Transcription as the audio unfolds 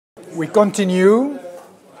we continue.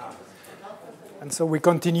 And so we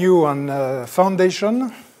continue on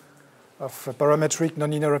foundation of parametric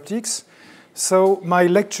nonlinear optics. So my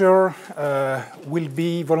lecture will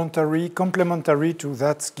be voluntary, complementary to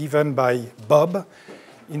that given by Bob,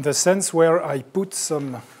 in the sense where I put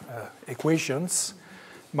some equations.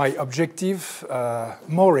 My objective,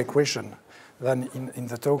 more equation than in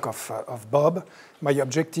the talk of Bob. My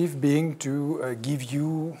objective being to give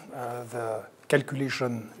you the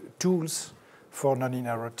calculation tools for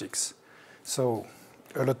nonlinear optics. So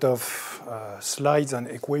a lot of slides and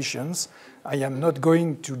equations. I am not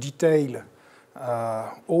going to detail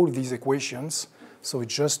all these equations, so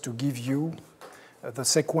it's just to give you the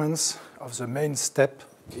sequence of the main step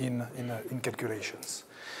in calculations.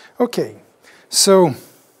 Okay, so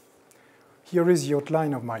here is the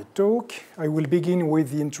outline of my talk. I will begin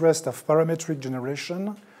with the interest of parametric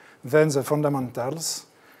generation, then the fundamentals,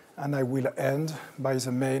 and I will end by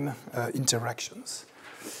the main interactions.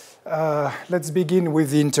 Let's begin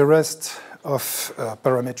with the interest of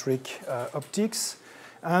parametric optics.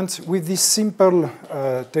 And with this simple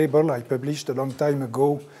table I published a long time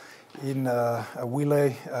ago in a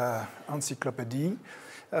Wiley encyclopedia.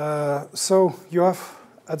 So you have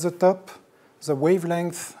at the top the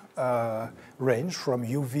wavelength range from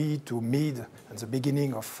UV to mid and the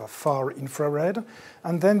beginning of far infrared,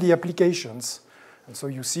 and then the applications. And so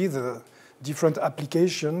you see the different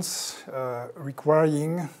applications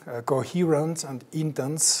requiring coherent and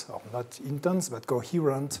intense, or not intense, but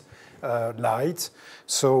coherent light.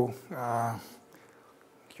 So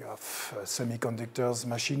you have semiconductors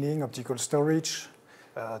machining, optical storage,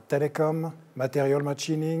 telecom, material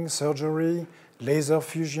machining, surgery, laser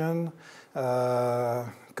fusion,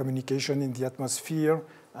 communication in the atmosphere,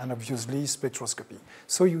 and obviously spectroscopy.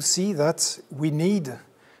 So you see that we need,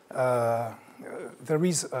 there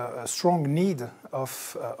is a strong need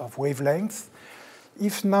of wavelength.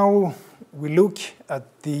 If now we look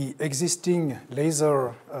at the existing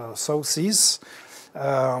laser sources,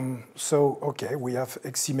 okay, we have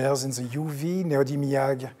eximers in the UV,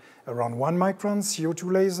 neodymium around 1 micron, CO2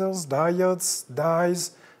 lasers, diodes,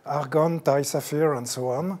 dyes, argon, Ti-Sapphire, and so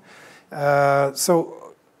on.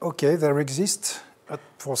 Okay, there exists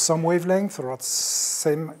for some wavelength or at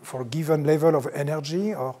same for a given level of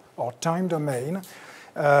energy or time domain,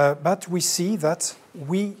 but we see that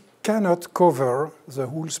we cannot cover the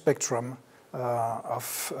whole spectrum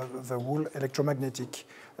of the whole electromagnetic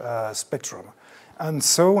spectrum. And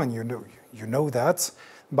so, and you know that,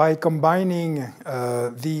 by combining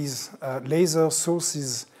these laser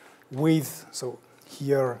sources with, so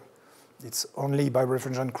here it's only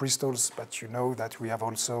birefringence crystals, but you know that we have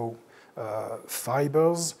also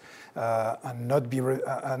fibers and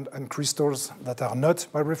crystals that are not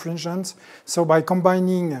birefringent. So by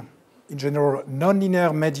combining, in general,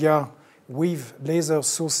 nonlinear media with laser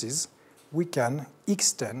sources, we can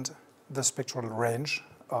extend the spectral range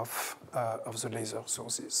of the laser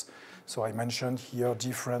sources. So I mentioned here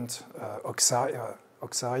different oxide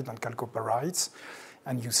and chalcopyrites.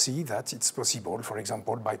 And you see that it's possible, for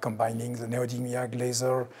example, by combining the neodymium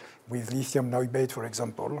laser with lithium niobate, for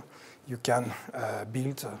example, you can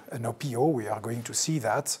build an OPO, we are going to see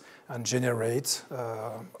that, and generate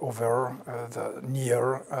over the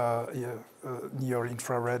near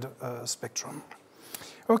infrared spectrum.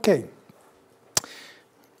 Okay.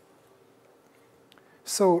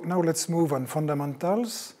 So now let's move on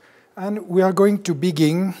fundamentals. And we are going to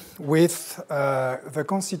begin with the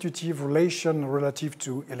constitutive relation relative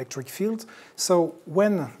to electric field. So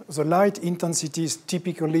when the light intensity is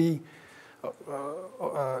typically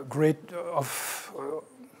great of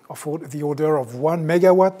the order of 1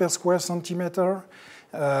 megawatt per square centimeter,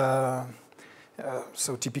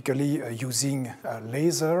 so typically using a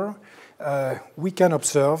laser, we can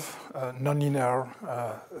observe a nonlinear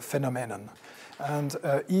phenomenon. And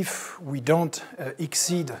if we don't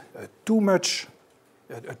exceed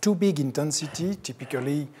too big intensity,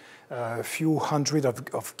 typically a few hundred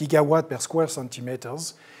of gigawatt per square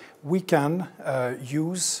centimeters, we can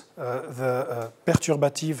use the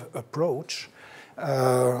perturbative approach.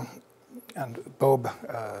 And Bob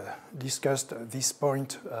discussed this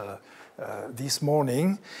point this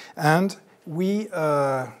morning. And we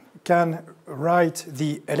can write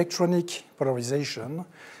the electronic polarization,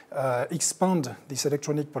 expand this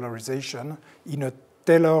electronic polarization in a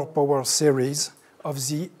Taylor power series of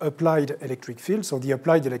the applied electric field. So the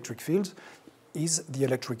applied electric field is the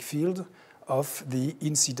electric field of the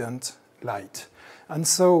incident light. And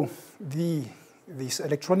so this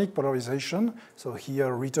electronic polarization, so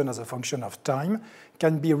here written as a function of time,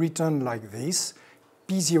 can be written like this.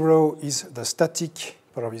 P0 is the static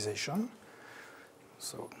polarization.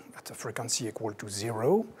 so at a frequency equal to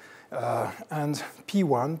 0. And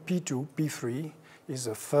P1, P2, P3 is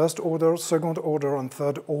the first order, second order, and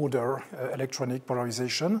third order electronic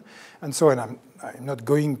polarization. And so, and I'm not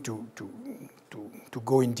going to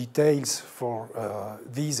go in details for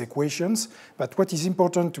these equations, but what is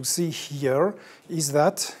important to see here is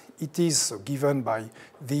that it is given by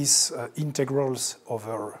these integrals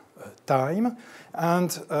over time.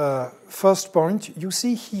 And first point, you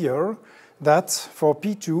see here that for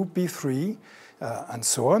P2, P3, and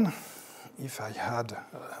so on, if I had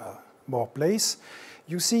more place,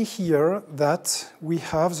 you see here that we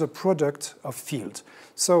have the product of field.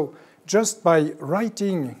 So just by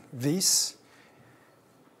writing this,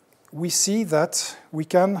 we see that we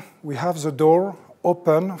have the door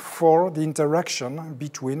open for the interaction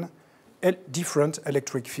between different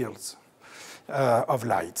electric fields of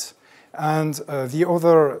light. And the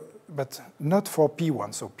other, but not for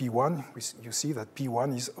P1. So P1, you see that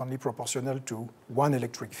P1 is only proportional to one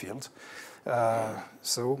electric field.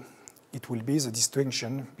 So it will be the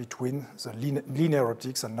distinction between the linear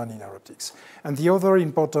optics and nonlinear optics. And the other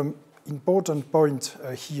important point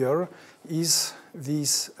here is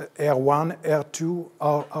this R1, R2,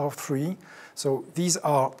 R3. So these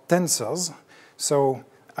are tensors. So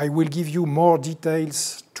I will give you more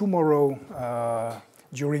details tomorrow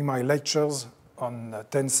during my lectures on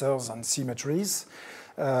tensors and symmetries.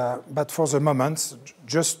 But for the moment,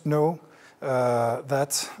 just know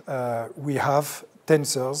that we have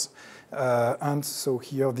tensors. And so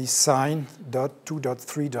here this sign, dot, 2 dot,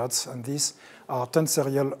 3 dots, and these are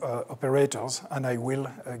tensorial operators. And I will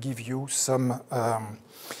give you some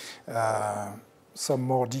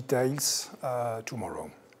more details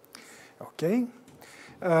tomorrow. Okay.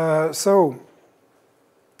 So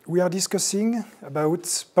we are discussing about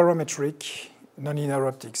parametric nonlinear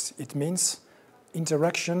optics. It means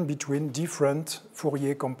interaction between different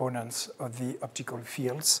Fourier components of the optical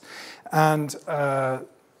fields. And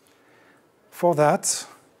for that,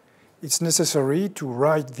 it's necessary to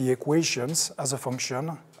write the equations as a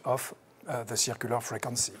function of the circular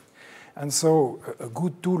frequency. And so a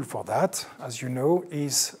good tool for that, as you know,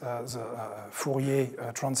 is the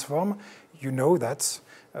Fourier transform. You know that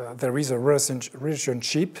there is a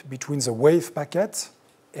relationship between the wave packet,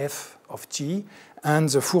 f of t, and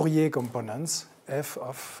the Fourier components, f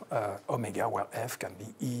of omega, where f can be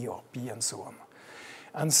e or p, and so on.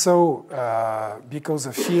 And so, because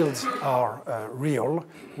the fields are real,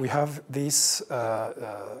 we have these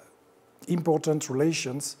important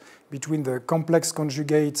relations between the complex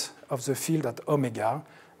conjugate of the field at omega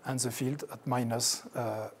and the field at minus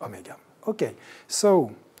omega. Okay,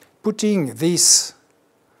 so putting this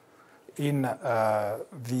in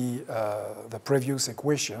the previous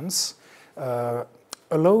equations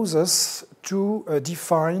allows us to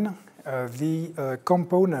define the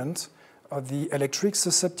component of the electric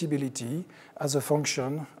susceptibility as a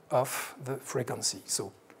function of the frequency.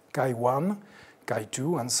 So chi1,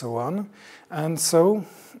 chi2, and so on. And so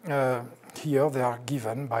here they are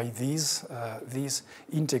given by these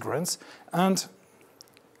integrands. And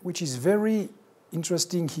which is very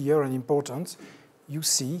interesting here and important, you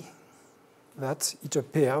see that it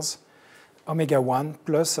appears omega 1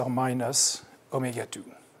 plus or minus omega 2.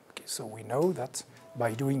 Okay, so we know that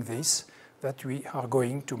by doing this, that we are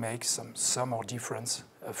going to make some sum or difference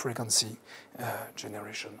frequency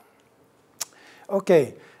generation.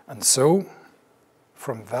 Okay, and so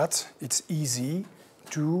from that, it's easy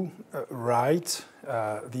to write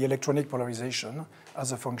the electronic polarization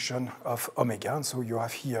as a function of omega. And so you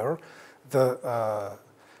have here the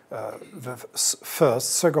first,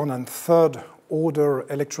 second, and third order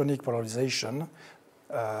electronic polarization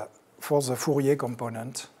for the Fourier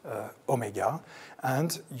component omega.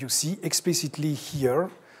 And you see explicitly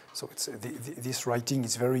here, so this writing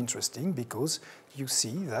is very interesting because you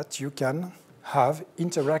see that you can have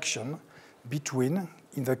interaction between,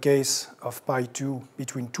 in the case of pi 2,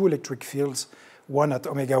 between two electric fields, one at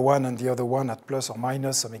omega 1 and the other one at plus or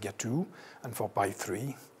minus omega 2, and for pi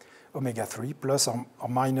 3, omega 3 plus or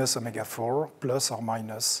minus omega 4 plus or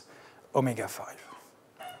minus omega 5.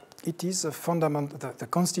 It is a fundamental, the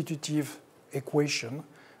constitutive equation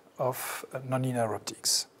of nonlinear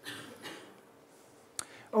optics.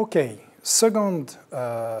 Okay, second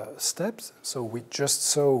steps. So we just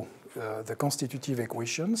saw the constitutive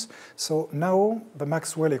equations. So now the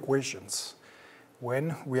Maxwell equations,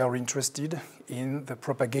 when we are interested in the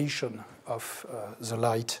propagation of the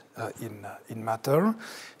light in matter.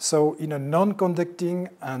 So in a non-conducting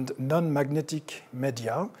and non-magnetic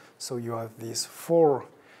media, so you have these four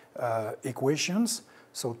equations.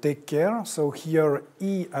 So take care. So here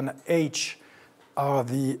E and H are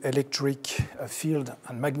the electric field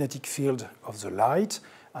and magnetic field of the light,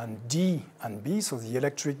 and D and B, so the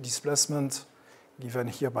electric displacement given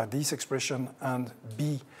here by this expression, and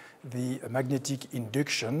B, the magnetic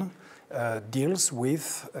induction, deals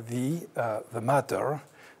with the matter,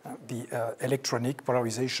 the electronic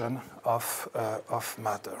polarization of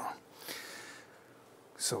matter.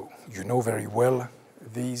 So you know very well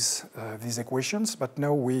these equations, but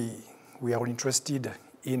now we are interested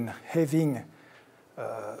in having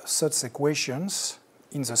such equations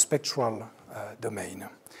in the spectral domain.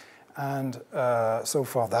 And so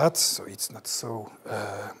for that, so it's not so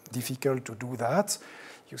difficult to do that.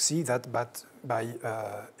 You see that by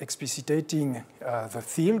explicitating the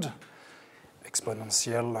field,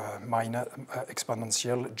 exponential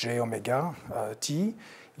exponential j omega t,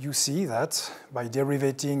 you see that by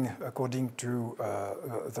derivating according to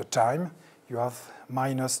the time, you have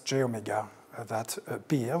minus j omega that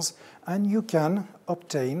appears, and you can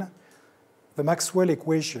obtain the Maxwell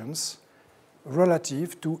equations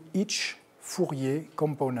relative to each Fourier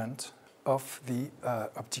component of the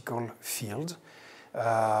optical field,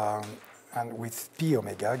 and with p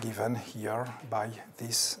omega given here by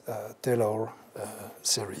this Taylor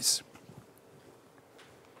series.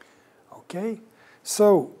 Okay,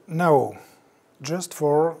 so now, just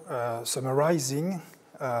for summarizing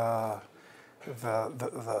the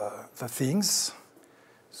things,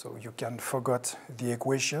 so you can forget the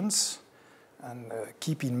equations and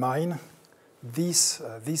keep in mind this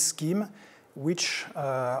scheme, which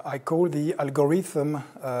I call the algorithm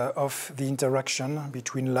of the interaction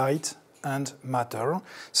between light and matter.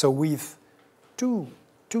 So with two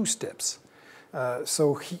steps.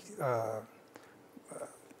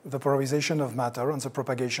 The polarization of matter and the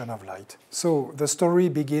propagation of light. So the story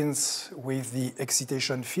begins with the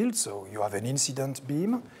excitation field. So you have an incident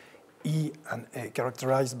beam, E and A,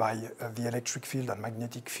 characterized by the electric field and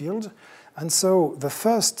magnetic field. And so the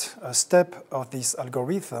first step of this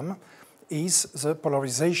algorithm is the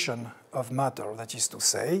polarization of matter. That is to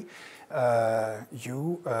say,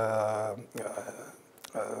 you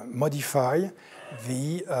modify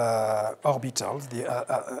the orbitals, the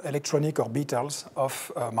electronic orbitals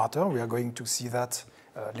of matter. We are going to see that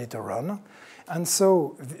later on. And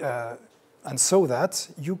so that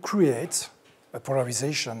you create a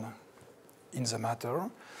polarization in the matter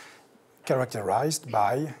characterized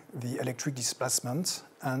by the electric displacement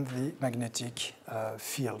and the magnetic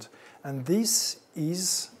field. And this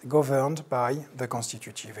is governed by the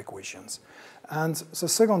constitutive equations. And the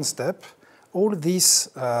second step, all these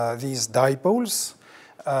dipoles,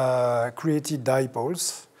 created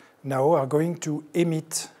dipoles, now are going to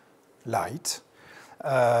emit light.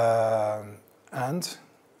 And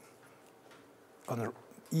on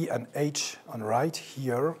E and H on right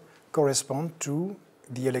here correspond to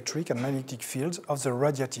the electric and magnetic fields of the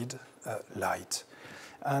radiated light.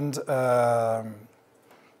 And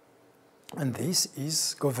this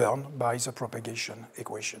is governed by the propagation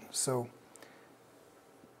equation. So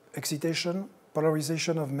excitation,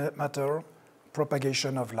 polarization of matter,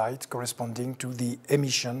 propagation of light corresponding to the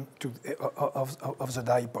emission of the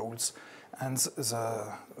dipoles, and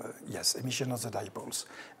the emission of the dipoles.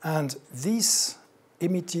 And this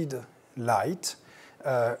emitted light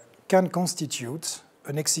can constitute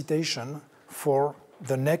an excitation for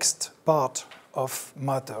the next part of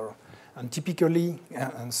matter. And typically,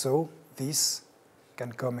 and so this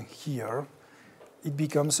can come here, it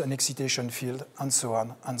becomes an excitation field, and so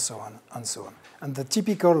on, and so on, and so on. And the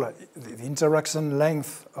typical, the interaction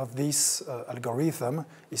length of this algorithm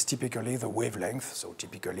is typically the wavelength, so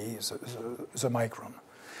typically the micron.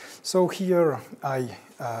 So here I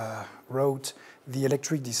wrote the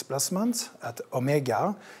electric displacement at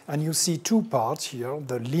omega, and you see two parts here,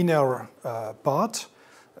 the linear part,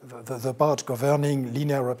 the part governing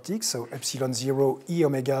linear optics, so epsilon 0 E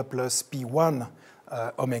omega plus P1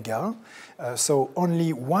 omega. So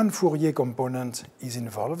only one Fourier component is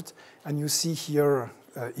involved. And you see here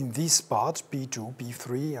in this part, P2,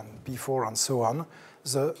 P3, and P4, and so on,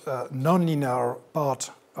 the nonlinear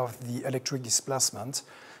part of the electric displacement.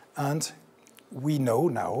 And we know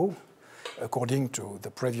now, according to the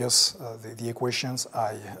previous the equations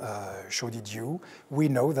I showed you, we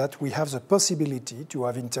know that we have the possibility to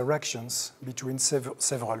have interactions between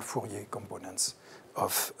several Fourier components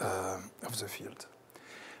of the field.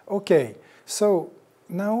 Okay, so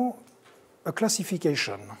now a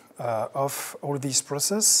classification of all this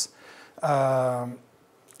process.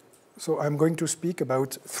 So I'm going to speak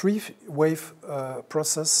about three-wave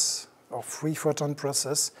process or three-photon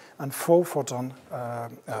process and four-photon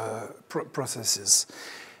processes.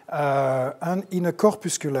 and in a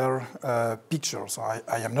corpuscular picture. So I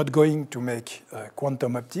am not going to make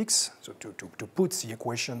quantum optics, so to put the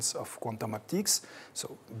equations of quantum optics.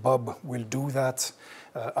 So Bob will do that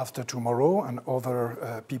after tomorrow, and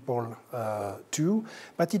other people too.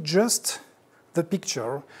 But it's just the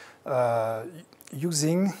picture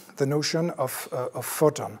using the notion of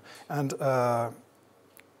photon. And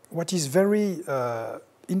what is very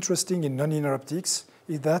interesting in nonlinear optics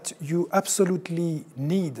is that you absolutely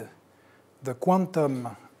need the quantum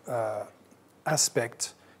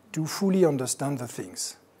aspect to fully understand the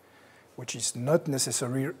things, which is not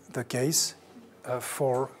necessarily the case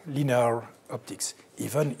for linear optics,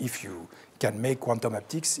 even if you can make quantum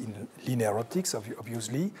optics in linear optics,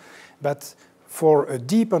 obviously. But for a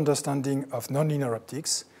deep understanding of nonlinear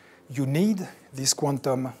optics, you need this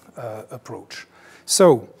quantum approach.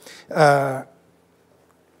 So,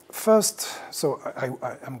 first,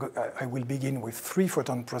 I will begin with 3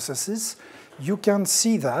 photon processes. You can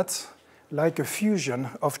see that like a fusion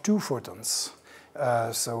of 2 photons.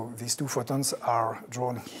 So these 2 photons are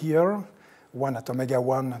drawn here, one at omega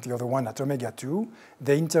 1, the other one at omega 2.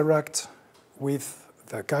 They interact with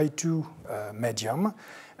the chi2 medium,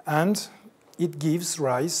 and it gives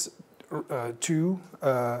rise to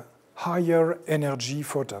a higher energy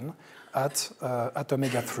photon at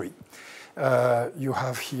omega 3. You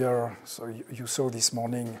have here, so you saw this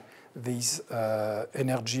morning, this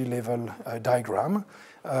energy level diagram.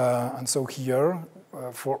 And so here,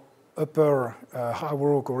 for upper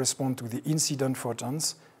arrow correspond to the incident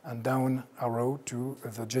photons, and down arrow to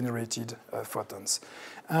the generated photons.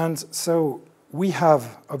 And so we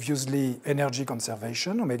have, obviously, energy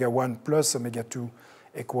conservation, omega 1 plus omega 2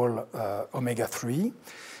 equal omega 3.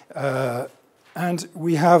 And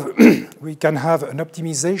we can have an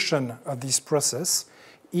optimization of this process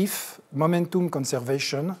if momentum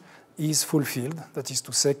conservation is fulfilled. That is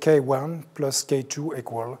to say, K1 plus K2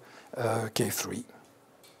 equal K3.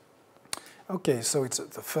 Okay, so it's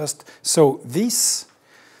the first. So this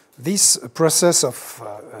process of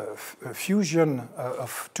fusion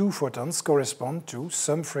of 2 photons correspond to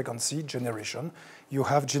some frequency generation you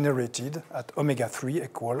have generated at omega 3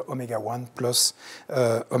 equal omega 1 plus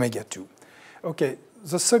omega 2. Okay,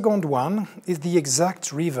 the second one is the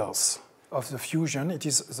exact reverse of the fusion. It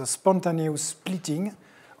is the spontaneous splitting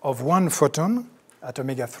of 1 photon at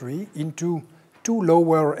omega 3 into 2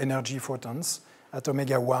 lower energy photons at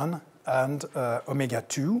omega 1 and omega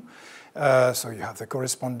 2. So you have the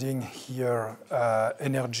corresponding here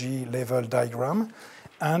energy level diagram.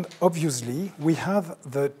 And obviously, we have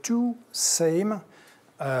the 2 same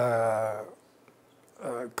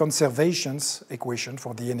conservations equation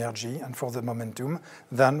for the energy and for the momentum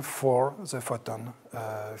than for the photon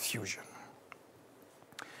fusion.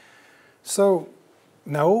 So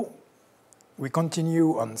now we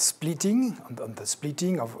continue on splitting, on the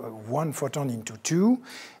splitting of 1 photon into 2.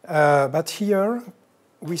 But here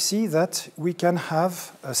we see that we can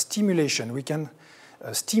have a stimulation. We can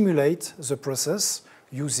stimulate the process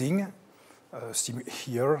using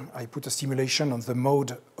here I put a stimulation on the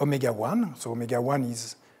mode omega 1. So omega 1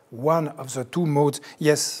 is one of the 2 modes.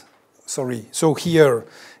 Yes, sorry. So here,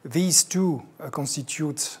 these 2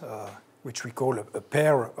 constitute, which we call a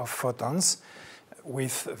pair of photons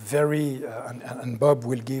with very, and Bob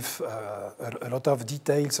will give a lot of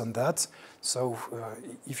details on that. So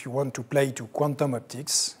if you want to play to quantum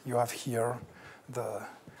optics, you have here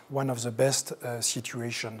one of the best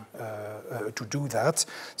situation to do that.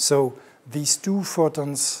 So these 2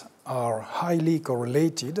 photons are highly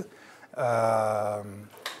correlated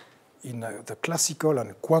in the classical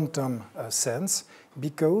and quantum sense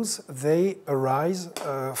because they arise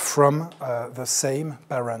from the same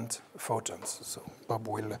parent photons. So Bob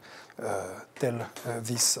will tell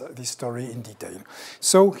this story in detail.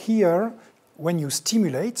 So here, when you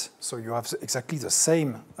stimulate, so you have exactly the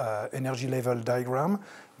same energy level diagram,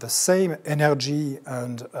 the same energy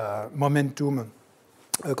and momentum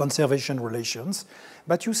conservation relations.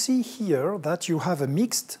 But you see here that you have a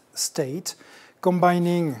mixed state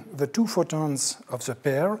combining the 2 photons of the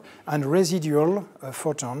pair and residual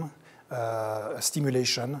photon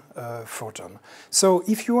stimulation photon. So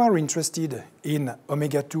if you are interested in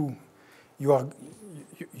omega 2,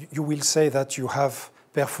 you will say that you have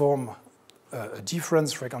performed a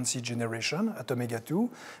difference frequency generation at omega 2.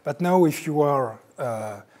 But now if you are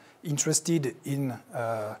interested in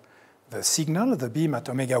the signal, the beam at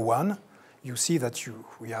omega 1, you see that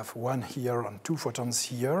we have 1 here and 2 photons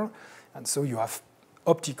here, and so you have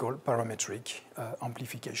optical parametric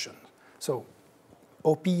amplification. So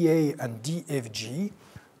OPA and DFG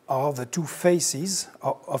are the 2 phases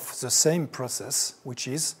of the same process, which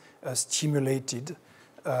is a stimulated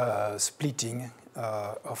splitting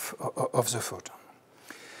of the photon.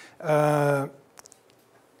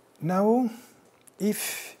 Now,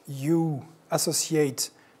 if you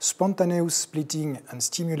associate spontaneous splitting and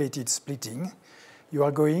stimulated splitting, you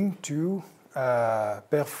are going to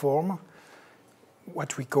perform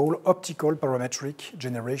what we call optical parametric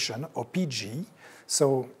generation, or PG.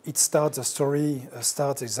 So it starts, the story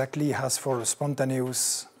starts exactly as for a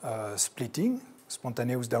spontaneous splitting,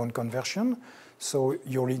 spontaneous down conversion. So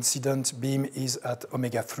your incident beam is at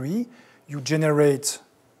omega 3. You generate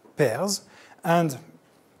pairs, and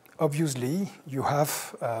obviously you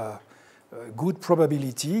have a good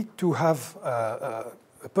probability to have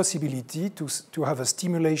a possibility to have a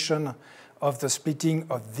stimulation of the splitting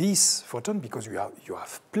of this photon, because you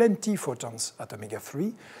have plenty photons at omega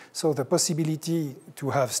 3. So the possibility to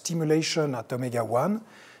have stimulation at omega 1,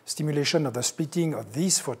 stimulation of the splitting of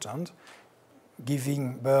these photons,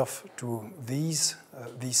 giving birth to these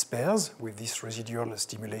pairs with this residual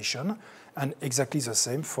stimulation, and exactly the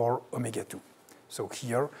same for omega 2. So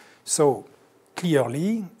here, so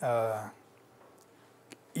clearly,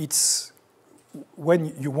 it's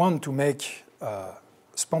when you want to make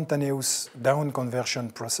spontaneous down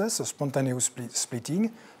conversion process, a spontaneous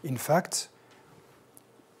splitting, in fact,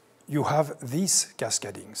 you have this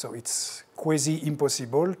cascading. So it's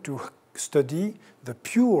quasi-impossible to study the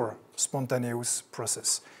pure spontaneous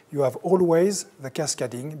process. You have always the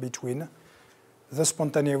cascading between the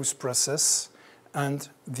spontaneous process and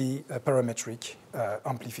the parametric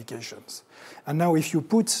amplifications. And now if you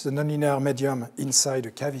put the nonlinear medium inside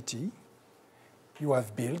a cavity, you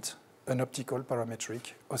have built an optical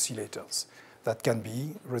parametric oscillators that can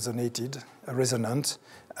be resonant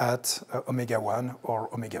at omega 1 or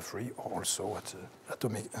omega 3, or also at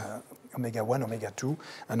omega 1, omega 2,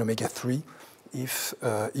 and omega 3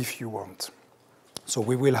 if you want. So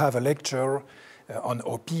we will have a lecture on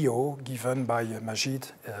OPO given by Majid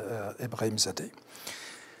Ebrahimzadeh.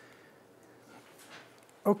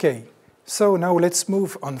 Okay, so now let's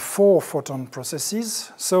move on 4 photon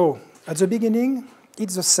processes. So at the beginning,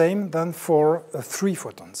 it's the same than for 3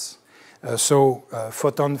 photons.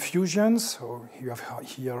 Photon fusions, so you have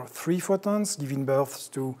here 3 photons giving birth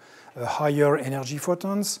to higher energy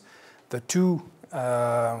photons. The 2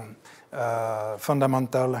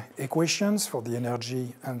 fundamental equations for the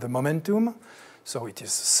energy and the momentum. So it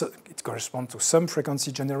corresponds to some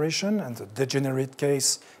frequency generation, and the degenerate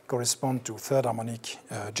case corresponds to third harmonic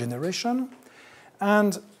generation.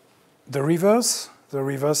 And the reverse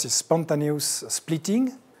is spontaneous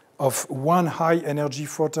splitting of 1 high energy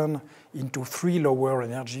photon into 3 lower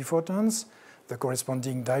energy photons, the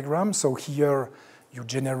corresponding diagram. So here you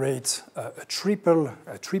generate a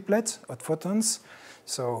triplet of photons.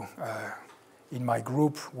 So in my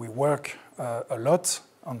group, we work a lot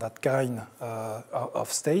on that kind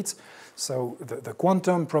of state. So the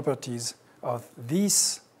quantum properties of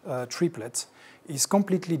these triplets is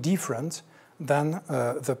completely different than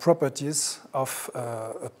the properties of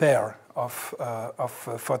a pair of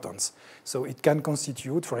photons. So it can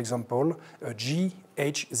constitute, for example, a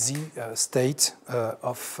GHZ state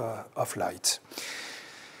of light.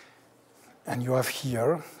 And you have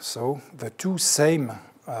here, so the 2 same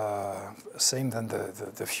than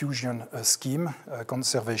the fusion scheme,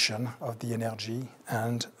 conservation of the energy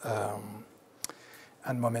and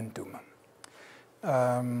momentum.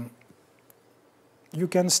 You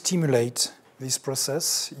can stimulate this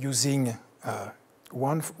process using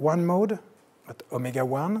one mode at omega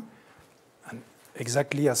 1, and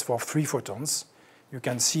exactly as for 3 photons. You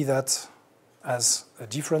can see that as a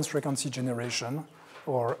difference frequency generation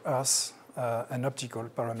or as an optical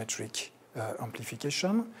parametric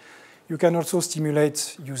amplification. You can also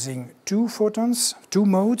stimulate using 2 photons, 2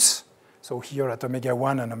 modes. So here at omega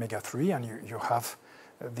 1 and omega 3, and you have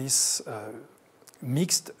this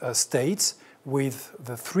mixed states with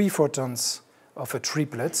the 3 photons of a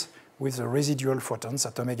triplet with the residual photons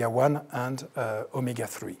at omega 1 and omega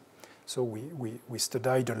 3. So we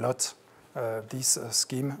studied a lot this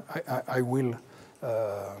scheme. I will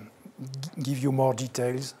give you more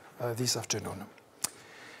details this afternoon.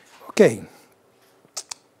 Okay,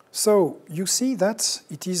 so you see that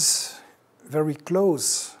it is very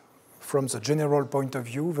close from the general point of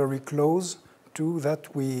view, very close to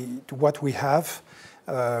what we have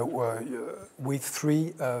with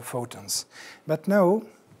 3 photons. But now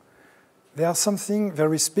there's something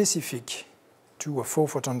very specific to a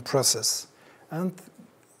 4-photon process, and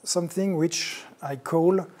something which I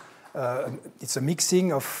call it's a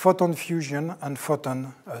mixing of photon fusion and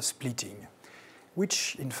photon splitting,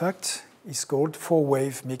 which in fact is called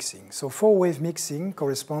 4-wave mixing. So 4-wave mixing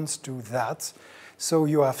corresponds to that. So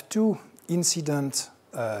you have 2 incident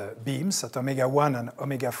beams at omega 1 and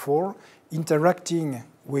omega 4 interacting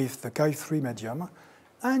with the chi3 medium,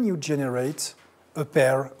 and you generate a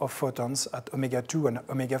pair of photons at omega 2 and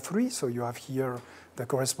omega 3. So you have here the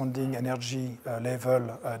corresponding energy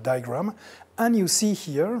level diagram. And you see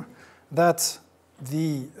here that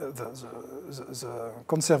the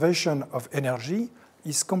conservation of energy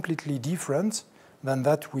is completely different than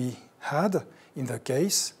that we had in the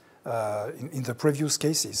case, in the previous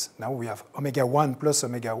cases. Now we have omega 1 plus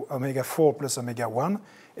omega 4 plus omega 1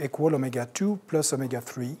 equal omega 2 plus omega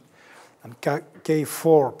 3. And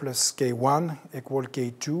K4 plus K1 equal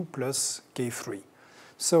K2 plus K3.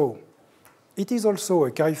 So it is also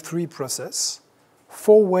a chi3 process.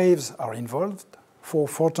 4 waves are involved, 4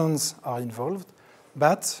 photons are involved,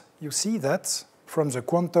 but you see that from the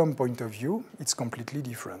quantum point of view, it's completely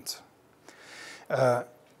different.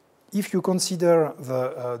 If you consider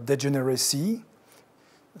the degeneracy,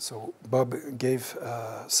 so Bob gave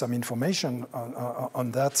some information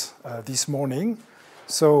on that this morning.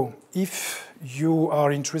 So if you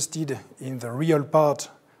are interested in the real part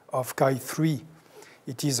of chi3,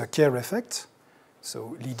 it is a Kerr effect,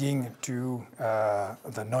 so leading to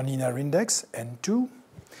the nonlinear index, N2.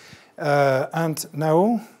 And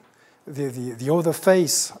now the other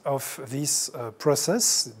phase of this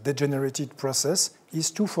process, degenerated process,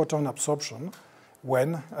 is 2-photon absorption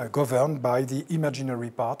when governed by the imaginary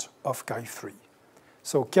part of chi3.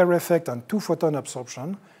 So Kerr effect and 2-photon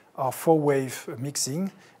absorption are 4-wave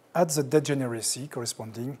mixing at the degeneracy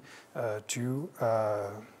corresponding to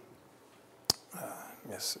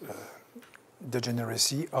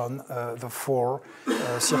degeneracy on the 4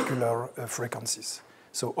 circular frequencies.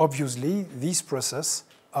 So obviously, these processes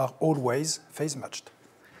are always phase-matched.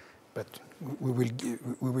 But we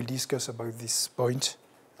will discuss about this point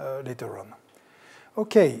later on.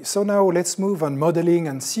 OK, so now let's move on modeling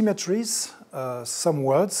and symmetries. Some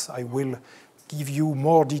words. I will give you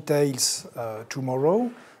more details tomorrow,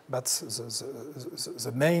 but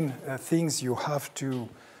the main things you have to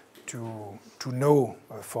know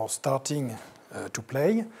for starting to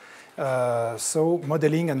play. So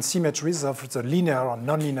modeling and symmetries of the linear and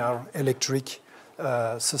nonlinear electric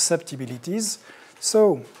susceptibilities.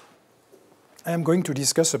 So I am going to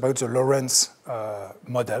discuss about the Lorentz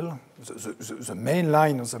model, the main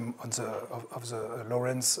line of the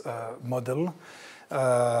Lorentz model.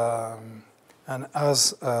 And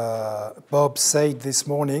as Bob said this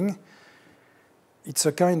morning, it's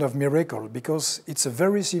a kind of miracle because it's a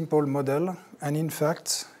very simple model. And in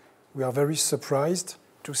fact, we are very surprised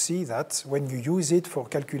to see that when you use it for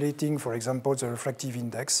calculating, for example, the refractive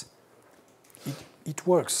index, it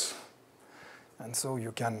works. And so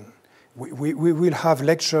you can, we will have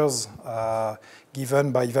lectures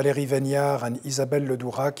given by Valérie Vignard and Isabelle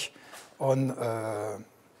Ledourac on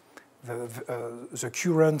the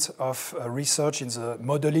current of research in the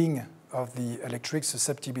modeling of the electric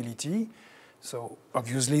susceptibility. So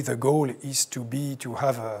obviously the goal is to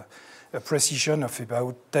have a precision of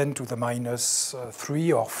about 10 to the minus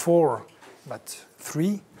 3 or 4, but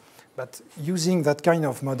 3. But using that kind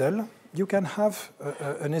of model, you can have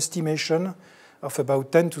an estimation of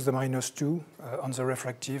about 10 to the minus 2 on the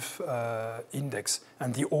refractive index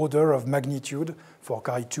and the order of magnitude for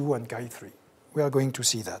chi2 and chi3. We are going to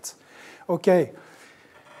see that. OK,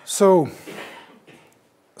 so,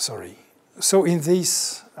 sorry. So in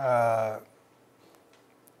this, the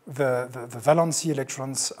valency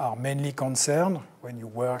electrons are mainly concerned when you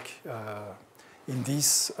work in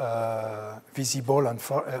this visible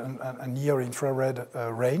and near infrared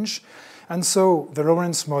range. And so the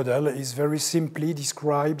Lorentz model is very simply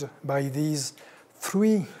described by these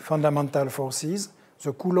 3 fundamental forces: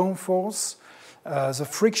 the Coulomb force, the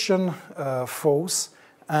friction force,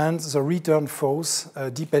 and the return force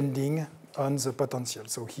depending on the potential.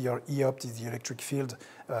 So here, E opt is the electric field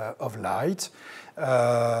of light.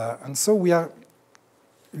 And so we are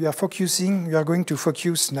going to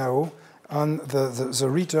focus now on the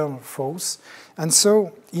return force. And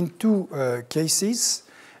so in 2 cases,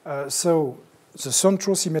 so the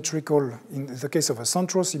centrosymmetrical, in the case of a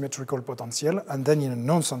centrosymmetrical potential, and then in a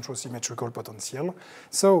non-centrosymmetrical potential.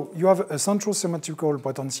 So you have a centrosymmetrical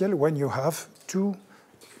potential when you have 2,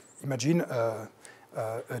 imagine a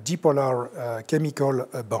dipolar chemical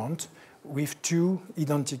bond with 2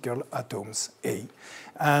 identical atoms, A.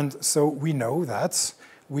 And so we know that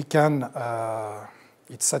we can,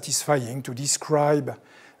 it's satisfying to describe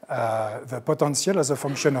the potential as a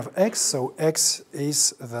function of x. So x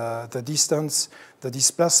is the distance, the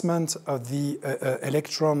displacement of the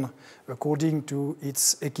electron according to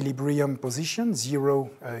its equilibrium position,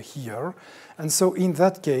 0 here. And so in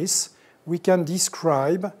that case, we can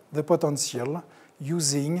describe the potential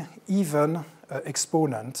using even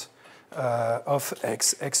exponent of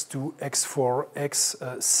x, x2, x4,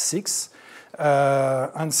 x6.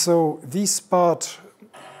 And so this part,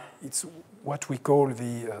 it's what we call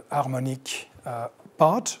the harmonic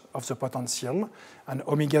part of the potential, and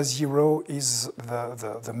omega 0 is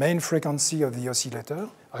the main frequency of the oscillator.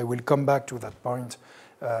 I will come back to that point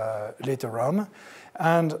later on.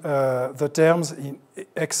 And the terms in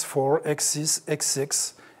x4, x6,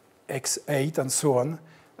 x6, x8, and so on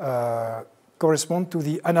correspond to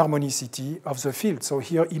the anharmonicity of the field. So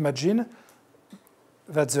here imagine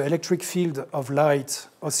that the electric field of light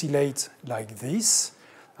oscillates like this,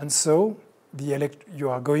 and so you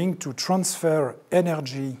are going to transfer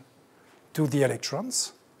energy to the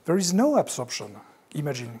electrons. There is no absorption.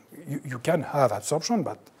 Imagine, you can have absorption,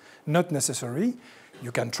 but not necessary.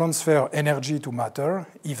 You can transfer energy to matter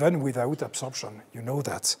even without absorption. You know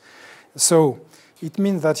that. So it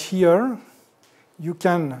means that here you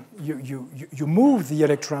move the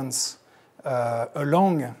electrons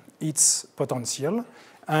along its potential,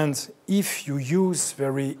 and if you use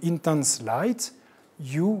very intense light,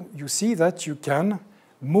 you see that you can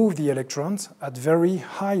move the electrons at very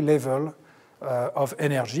high level of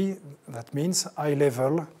energy. That means high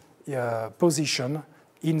level position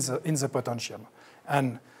in the potential.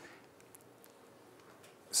 And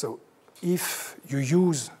so if you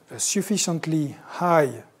use a sufficiently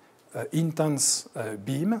high intense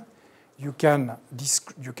beam, you can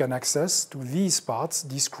access to these parts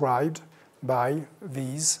described by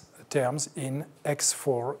these terms in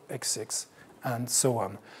x4, x6, and so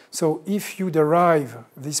on. So if you derive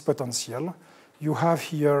this potential, you have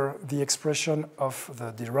here the expression of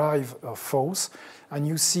the derived force, and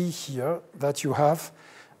you see here that you have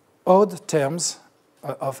odd terms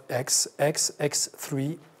of x,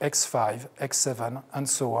 x3, x5, x7, and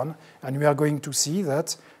so on. And we are going to see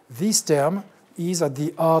that this term is at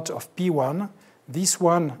the heart of P1, this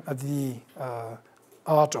one at the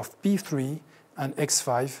heart of P3, and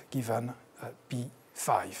x5 given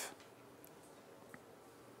P5.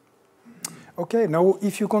 Okay, now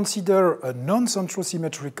if you consider a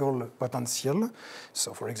non-centrosymmetrical potential,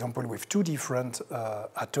 so for example with two different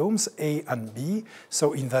atoms, A and B,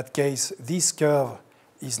 so in that case this curve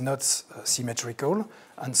is not symmetrical,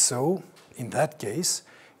 and so in that case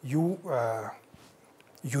you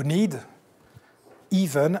need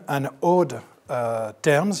even and odd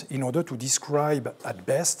terms in order to describe at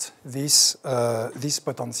best this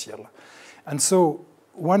potential. And so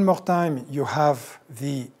one more time you have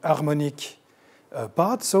the harmonic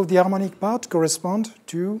part. So the harmonic part corresponds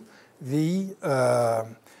to the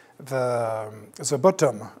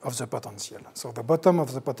bottom of the potential. So the bottom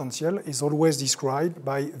of the potential is always described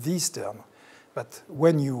by this term. But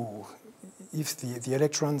if the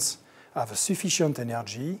electrons have a sufficient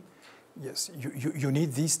energy, yes, you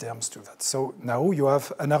need these terms to that. So now you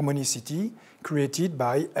have an harmonicity created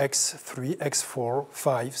by x3, x4,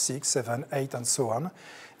 5, 6, 7, 8, and so on.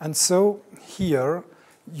 And so here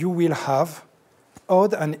you will have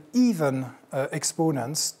odd and even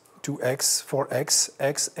exponents to x for x,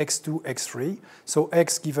 x2, x3. So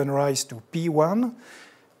x given rise to P1,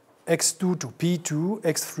 x2 to P2,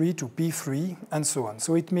 x3 to P3, and so on.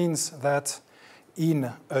 So it means that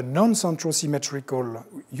in a non-centrosymmetrical,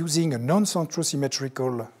 using a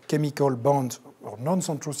non-centrosymmetrical chemical bond or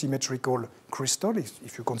non-centrosymmetrical crystal,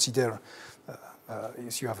 if you consider,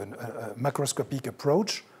 if you have a macroscopic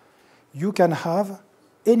approach, you can have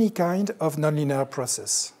any kind of nonlinear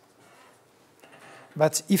process.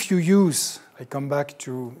 But if you use, I come back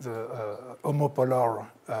to the homopolar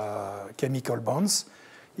chemical bonds,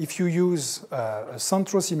 if you use a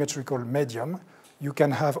centrosymmetrical medium, you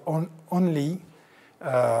can have only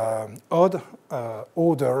odd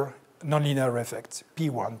order nonlinear effects,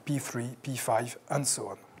 P1, P3, P5, and so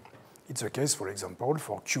on. It's the case, for example,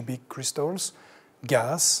 for cubic crystals,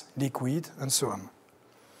 gas, liquid, and so on.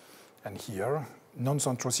 And here,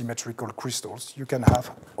 non-centrosymmetrical crystals, you can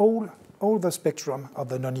have all the spectrum of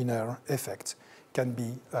the nonlinear effect can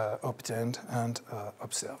be obtained and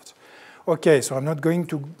observed. Okay, so I'm not going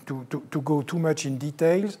to go too much in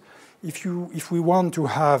details. If we want to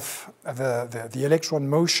have the electron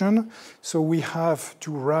motion, so we have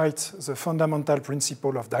to write the fundamental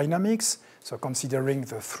principle of dynamics, so considering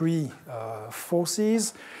the three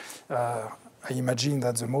forces. I imagine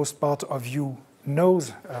that the most part of you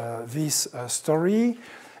knows this story.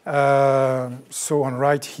 So on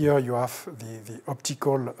right here you have the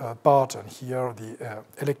optical part, and here the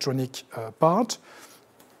electronic part.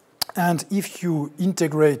 And if you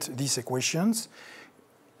integrate these equations,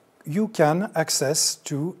 you can access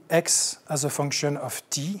to x as a function of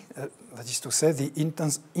t. that is to say, the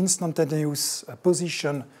instantaneous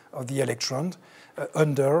position of the electron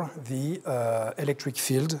under the electric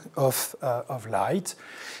field of light.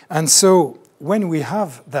 And so when we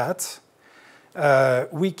have that,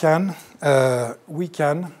 we can,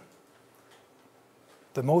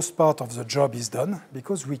 the most part of the job is done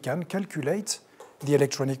because we can calculate the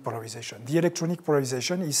electronic polarization. The electronic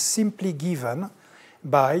polarization is simply given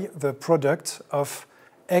by the product of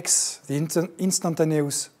x, the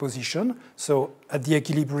instantaneous position. So at the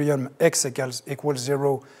equilibrium, x equals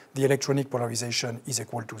 0, the electronic polarization is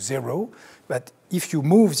equal to 0. But if you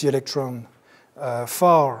move the electron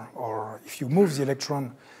far, or if you move the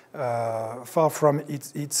electron far from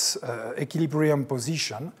its equilibrium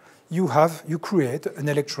position, you create an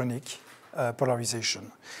electronic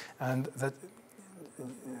polarization. And that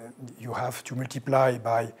you have to multiply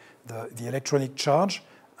by the electronic charge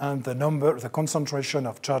and the concentration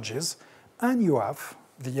of charges, and you have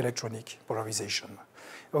the electronic polarization.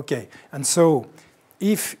 Okay, and so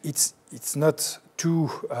if it's not too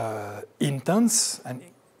intense, and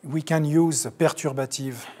we can use a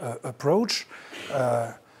perturbative approach.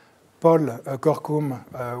 Paul Corcombe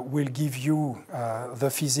will give you the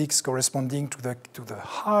physics corresponding to the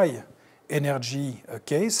high energy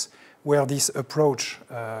case, where this approach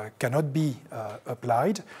cannot be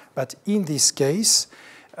applied. But in this case,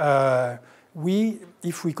 if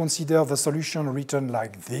we consider the solution written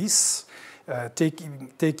like this,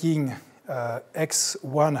 taking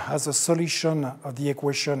x1 as a solution of the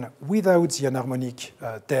equation without the enharmonic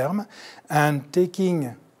term, and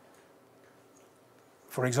taking,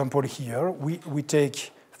 for example, here, we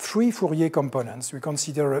take 3 Fourier components. We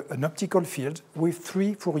consider an optical field with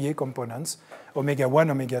 3 Fourier components, omega 1,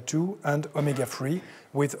 omega 2, and omega 3,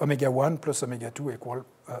 with omega 1 plus omega 2 equal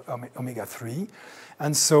omega 3.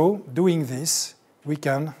 And so, doing this, we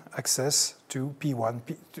can access to P1,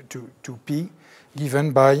 to P,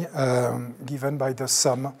 given by the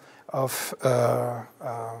sum of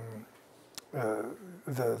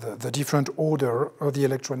the different order of the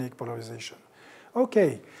electronic polarization.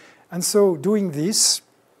 Okay, and so doing this,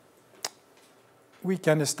 we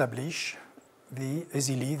can establish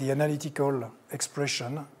easily the analytical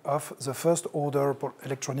expression of the first order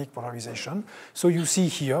electronic polarization. So you see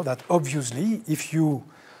here that obviously, if you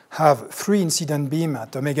have 3 incident beams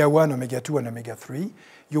at omega 1, omega 2, and omega 3,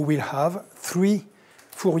 you will have 3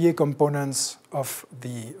 Fourier components of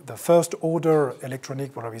the first order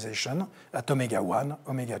electronic polarization at omega 1,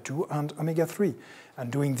 omega 2, and omega 3.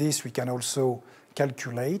 And doing this, we can also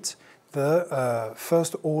calculate the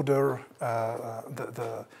first order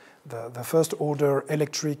the first order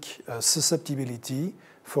electric susceptibility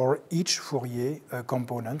for each Fourier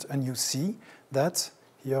component. And you see that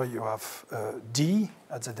here you have D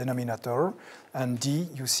at the denominator, and D,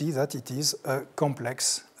 you see that it is a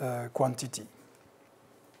complex quantity.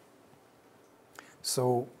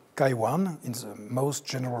 So chi1, in the most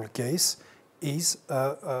general case, is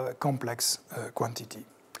a complex quantity.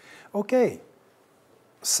 Okay,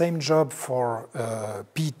 same job for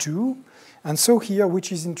P2. And so here,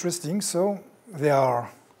 which is interesting, so there are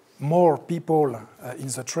more people in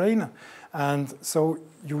the train. And so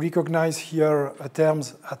you recognize here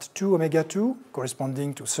terms at 2 omega 2,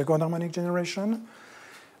 corresponding to second harmonic generation.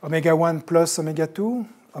 Omega 1 plus omega 2,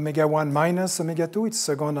 omega 1 minus omega 2, it's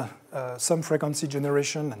second some frequency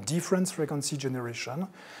generation and difference frequency generation.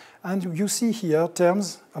 And you see here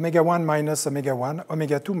terms omega 1 minus omega 1,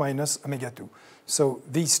 omega 2 minus omega 2. So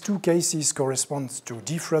these two cases correspond to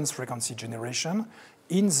difference frequency generation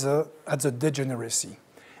at the degeneracy.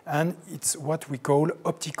 And it's what we call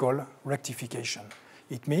optical rectification.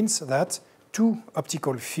 It means that 2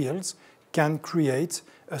 optical fields can create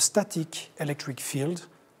a static electric field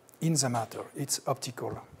in the matter. It's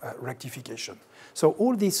optical rectification. So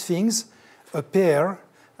all these things appear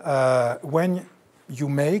when you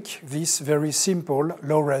make this very simple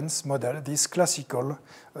Lorentz model, this classical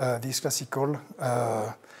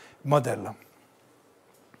model.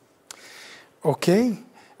 Okay,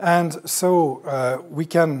 and so we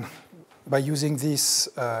can, by using this,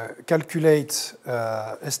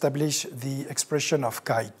 establish the expression of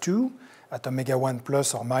chi2 at omega 1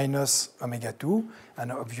 plus or minus omega 2,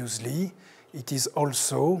 and obviously it is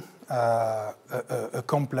also a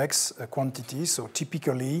complex quantity. So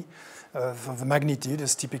typically, the magnitude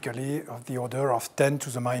is typically of the order of 10 to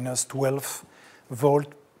the minus 12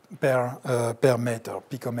 volt per meter,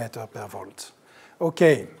 picometer per volt.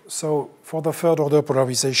 Okay, so for the third order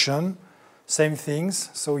polarization, same things.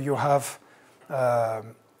 So you have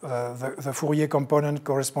the Fourier component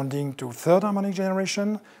corresponding to third harmonic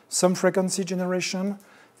generation, some frequency generation,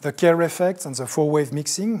 the Kerr effect and the 4-wave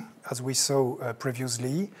mixing as we saw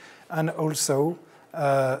previously, and also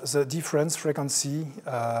the difference frequency,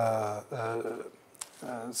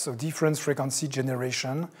 so difference frequency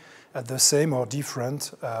generation at the same or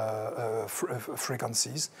different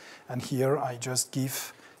frequencies. And here I just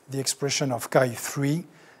give the expression of chi3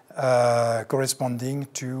 corresponding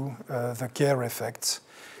to the Kerr effect.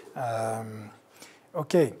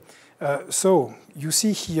 Okay, so you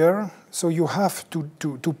see here, so you have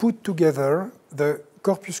to put together the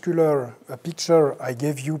corpuscular picture I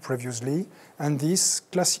gave you previously and this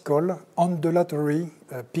classical ondulatory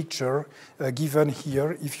picture given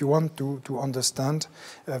here if you want to understand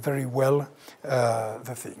very well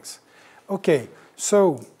the things. Okay,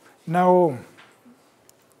 so now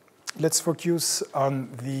let's focus on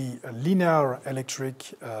the linear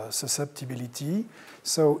electric susceptibility.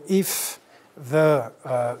 So if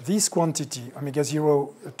this quantity, omega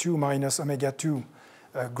 0, 2 minus omega 2,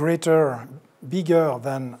 bigger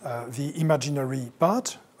than the imaginary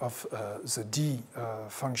part of the D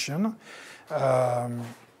function,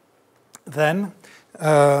 then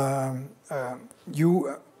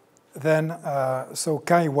so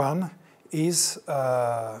chi1 is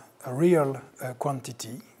a real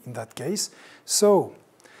quantity in that case. So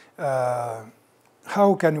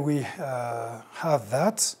how can we have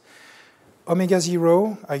that? Omega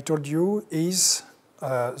 0, I told you, is,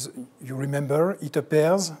 you remember, it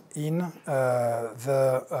appears in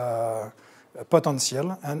the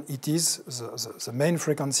potential, and it is the main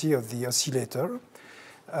frequency of the oscillator.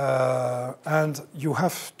 And you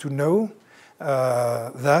have to know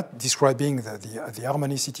that, describing the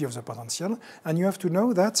harmonicity of the potential, and you have to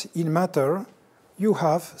know that in matter, you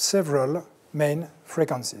have several main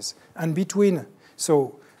frequencies. And between,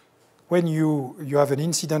 so when you have an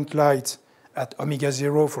incident light at omega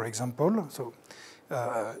 0, for example, so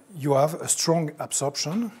you have a strong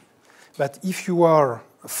absorption. But if you are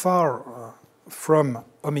far from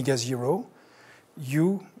omega 0,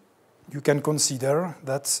 you can consider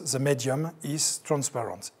that the medium is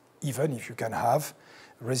transparent, even if you can have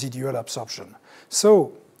residual absorption.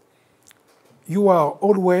 So you are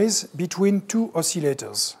always between two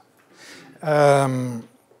oscillators.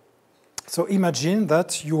 So imagine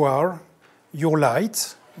that your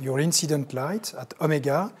light, your incident light at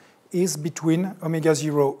omega, is between omega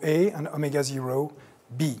 0A and omega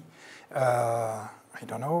 0B. I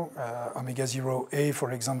don't know, omega 0A,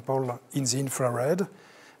 for example, in the infrared,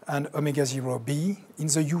 and omega 0B in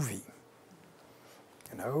the UV.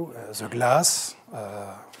 You know, the glass,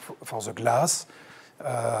 for the glass,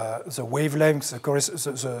 the wavelength, the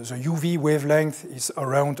UV wavelength is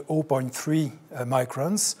around 0.3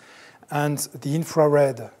 microns, and the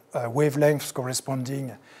infrared wavelength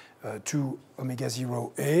corresponding to omega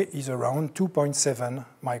 0A is around 2.7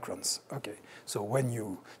 microns. Okay, so when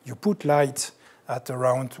you put light at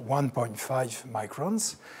around 1.5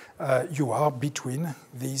 microns, you are between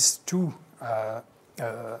these two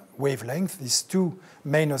wavelengths, these two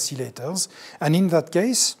main oscillators. And in that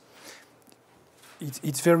case,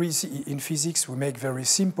 it's very easy. In physics, we make very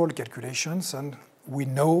simple calculations, and we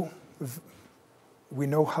know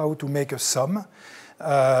how to make a sum.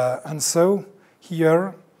 And so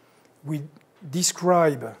here we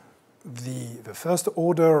describe the first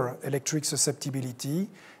order electric susceptibility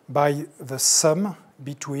by the sum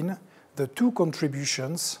between the two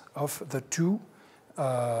contributions of the two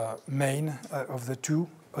two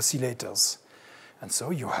oscillators. And so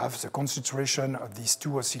you have the concentration of these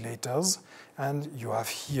two oscillators, and you have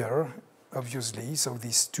here, obviously, so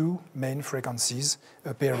these two main frequencies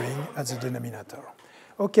appearing at the denominator.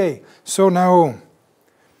 Okay, so now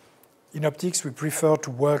in optics we prefer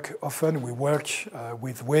to work often, we work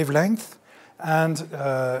with wavelength, and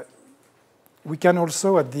we can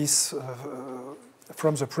also at this,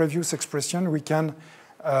 from the previous expression, we can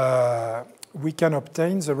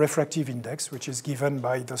obtain the refractive index, which is given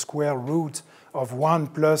by the square root of 1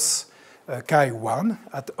 plus chi1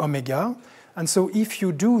 at omega. And so if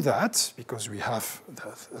you do that, because we have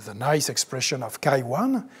the nice expression of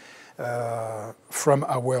chi1 from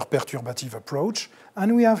our perturbative approach,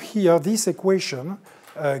 and we have here this equation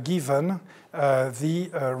given the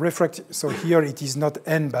refractive, so here it is not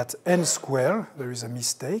n but n square, there is a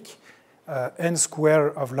mistake. N square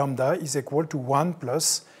of lambda is equal to 1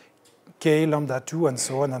 plus k lambda 2 and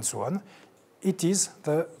so on and so on. It is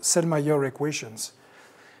the Sellmeier equations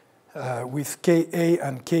with Ka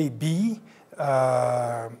and Kb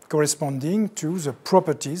corresponding to the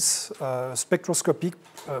properties, spectroscopic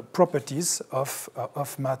properties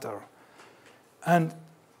of matter. And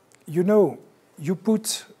you know, you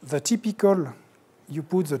put the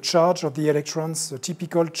charge of the electrons, the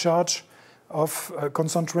typical charge of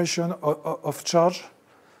concentration of charge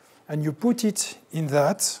and you put it in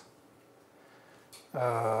that,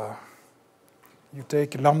 you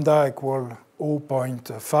take lambda equal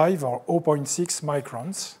 0.5 or 0.6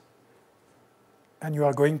 microns, and you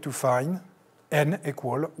are going to find n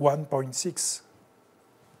equal 1.6.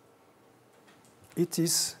 It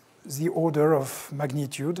is the order of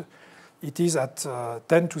magnitude. It is at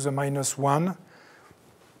 10 to the minus 1,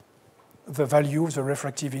 the value of the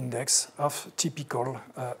refractive index of typical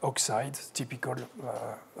oxide, typical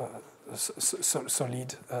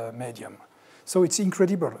solid medium. So it's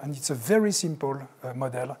incredible, and it's a very simple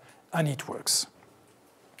model, and it works.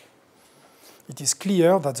 It is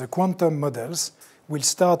clear that the quantum models will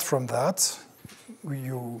start from that.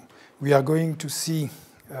 We are going to see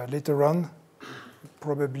later on,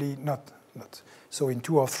 probably not. So in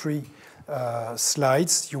 2 or 3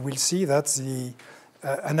 slides, you will see that the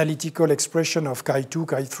analytical expression of chi2,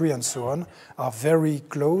 chi3, and so on are very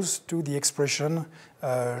close to the expression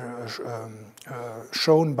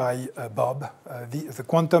shown by Bob, the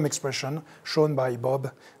quantum expression shown by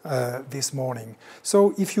Bob this morning.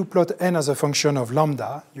 So if you plot n as a function of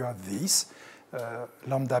lambda, you have this,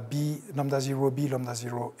 lambda b, lambda 0b, lambda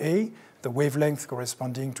 0a, the wavelength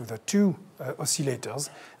corresponding to the 2 oscillators.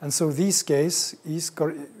 And so this case is,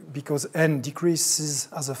 because n decreases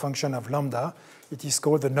as a function of lambda, it is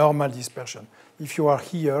called the normal dispersion. If you are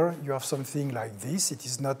here, you have something like this. It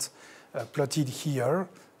is not plotted here,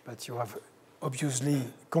 but you have obviously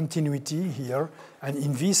continuity here. And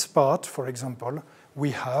in this part, for example,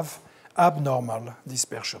 we have abnormal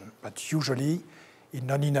dispersion. But usually, in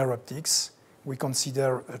nonlinear optics, we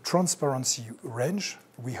consider a transparency range.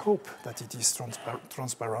 We hope that it is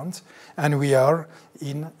transparent. And we are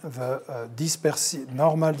in the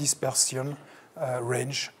normal dispersion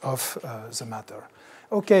range of the matter.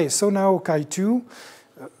 Okay, so now chi2,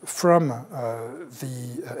 from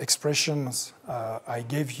the expressions I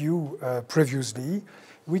gave you previously,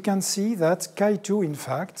 we can see that chi2, in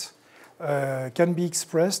fact, can be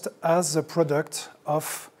expressed as a product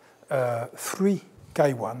of 3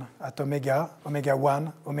 chi1 at omega, omega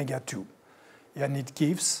 1, omega 2. And it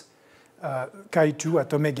gives chi2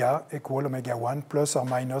 at omega equal omega 1 plus or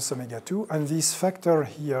minus omega 2. And this factor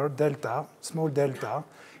here, delta, small delta,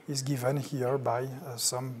 is given here by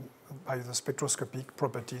the spectroscopic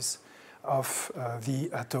properties of the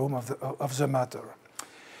atom of the matter.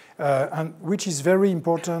 And which is very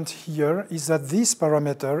important here is that this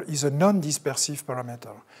parameter is a non-dispersive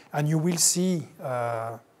parameter. And you will see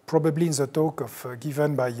probably in the talk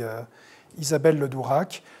given by Isabelle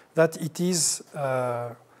Ledourac that it is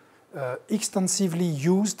extensively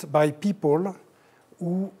used by people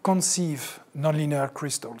who conceive nonlinear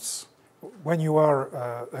crystals. When you are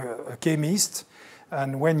a chemist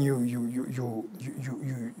and when you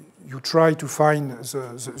try to find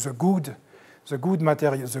the good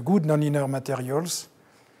materials, the good nonlinear materials,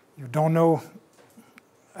 you don't know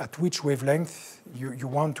at which wavelength you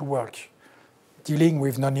want to work. Dealing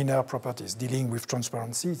with nonlinear properties, dealing with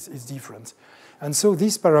transparency, it's different. And so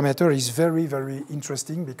this parameter is very, very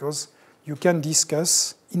interesting because you can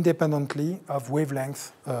discuss independently of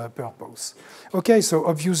wavelength purpose. Okay, so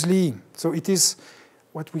obviously, so it is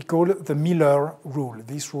what we call the Miller rule.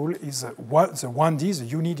 This rule is the 1D,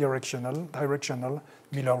 the unidirectional, directional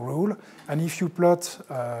Miller rule. And if you plot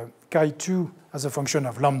chi2 as a function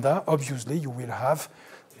of lambda, obviously you will have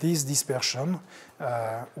this dispersion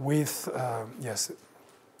with, yes,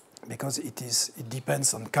 because it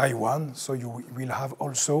depends on chi1, so you will have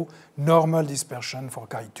also normal dispersion for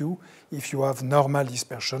chi2 if you have normal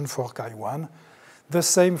dispersion for chi1. The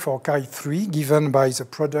same for chi3, given by the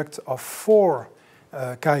product of 4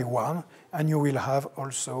 chi1, and you will have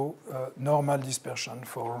also normal dispersion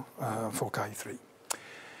for chi3.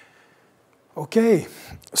 Okay,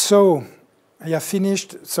 so I have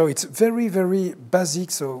finished. So it's very, very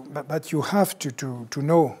basic. So, but you have to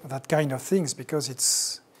know that kind of things because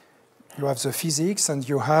you have the physics and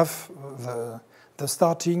you have the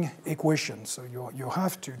starting equation. So you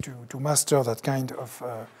have to master that kind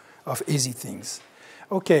of easy things.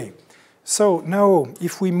 Okay, so now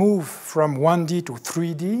if we move from 1D to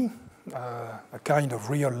 3D, a kind of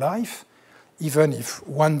real life, even if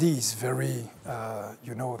 1D is very,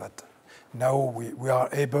 you know that now we are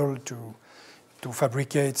able to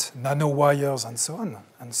fabricate nanowires and so on.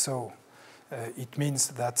 And so it means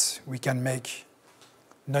that we can make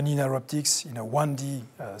nonlinear optics in a 1D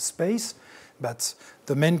space, but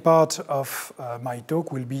the main part of my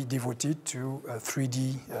talk will be devoted to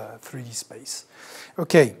 3D space.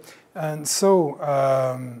 Okay, and so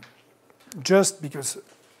just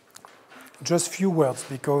few words,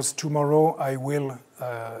 because tomorrow I will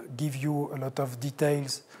give you a lot of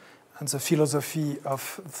details and the philosophy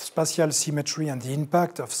of spatial symmetry and the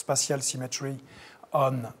impact of spatial symmetry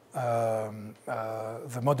on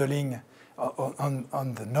the modeling,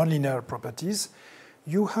 on the nonlinear properties,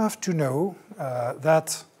 you have to know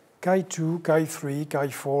that chi2, chi3,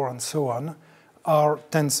 chi4, and so on are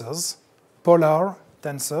tensors, polar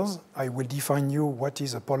tensors. I will define you what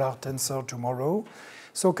is a polar tensor tomorrow.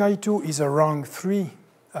 So chi2 is a rank 3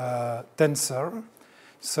 tensor.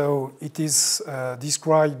 So it is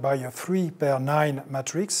described by a 3×9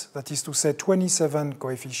 matrix, that is to say 27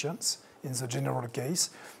 coefficients in the general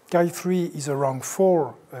case. Chi3 is a rank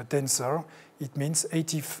 4 tensor. It means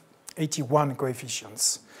 81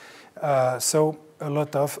 coefficients. So a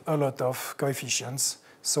lot of coefficients.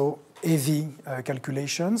 So heavy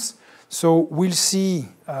calculations. So we'll see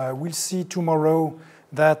tomorrow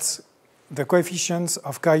that the coefficients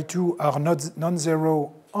of chi2 are not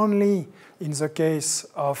non-zero only in the case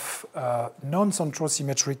of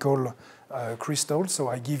non-centrosymmetrical crystals. So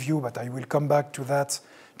I give you, but I will come back to that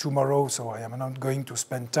tomorrow, so I am not going to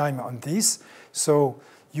spend time on this. So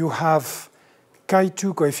you have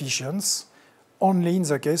chi2 coefficients only in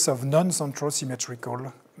the case of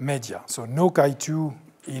non-centrosymmetrical media. So no chi2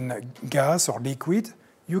 in gas or liquid.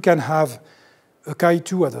 You can have a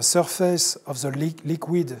chi2 at the surface of the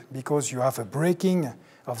liquid because you have a breaking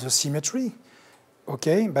of the symmetry.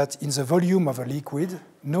 Okay, but in the volume of a liquid,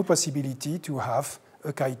 no possibility to have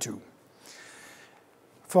a chi2.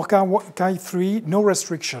 For chi3, no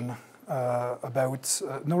restriction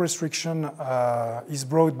is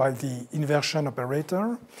brought by the inversion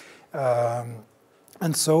operator.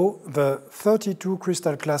 And so the 32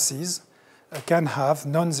 crystal classes can have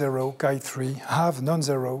non-zero chi3,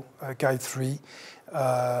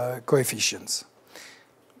 coefficients.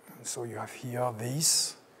 So you have here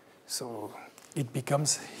this. So it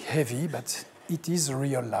becomes heavy, but it is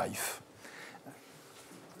real life.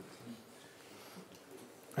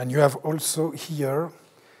 And you have also here,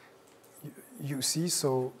 you see,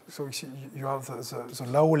 so you have the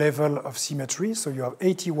low level of symmetry. So you have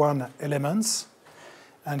 81 elements.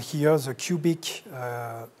 And here the cubic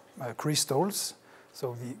crystals,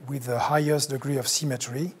 so with the highest degree of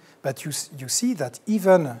symmetry. But you see that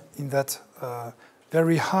even in that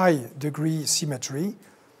very high degree symmetry,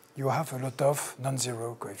 you have a lot of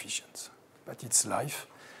non-zero coefficients. But it's life.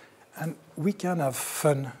 And we can have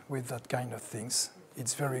fun with that kind of things.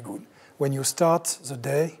 It's very good. When you start the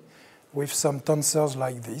day with some tensors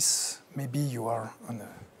like this, maybe you are on a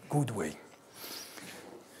good way.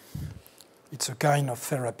 It's a kind of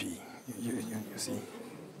therapy, you see.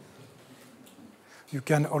 You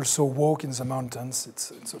can also walk in the mountains.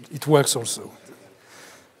 It works also.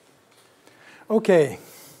 Okay.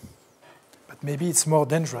 But maybe it's more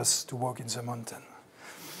dangerous to walk in the mountain.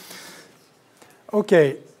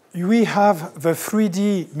 Okay. We have the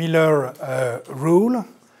 3D Miller rule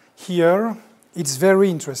here. It's very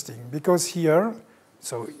interesting because here,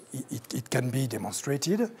 so it can be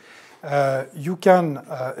demonstrated. We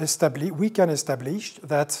can establish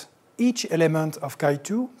that each element of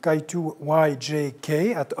chi2 y, j,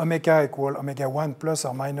 k at omega equal omega 1 plus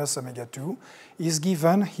or minus omega 2 is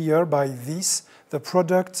given here by this, the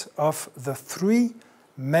product of the three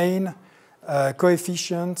main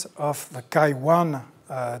coefficients of the chi1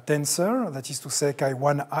 tensor, that is to say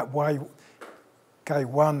chi1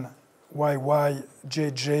 yy,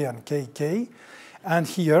 jj, and kk. And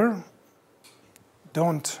here,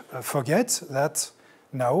 don't forget that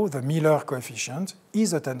now the Miller coefficient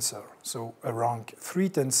is a tensor. So a rank 3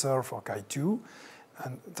 tensor for chi2,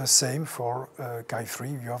 and the same for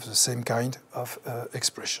chi3. You have the same kind of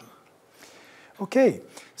expression. Okay,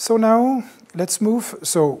 so now let's move.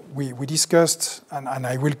 So we discussed, and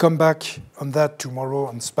I will come back on that tomorrow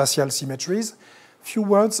on spatial symmetries. Few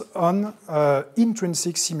words on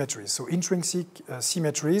intrinsic symmetries. So intrinsic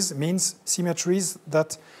symmetries means symmetries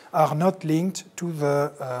that are not linked to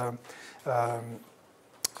the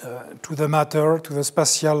matter, to the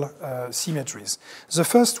spatial symmetries. The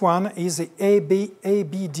first one is the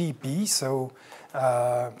ABDP, so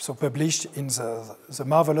published in the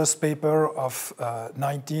marvelous paper of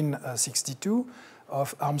 1962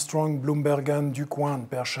 of Armstrong, Bloombergen, Ducoin, and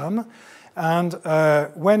Pershan. And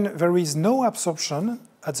when there is no absorption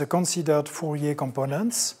at the considered Fourier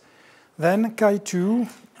components, then chi2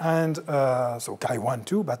 and so chi1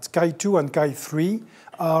 too, but chi2 and chi3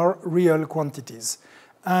 are real quantities.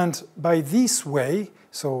 And by this way,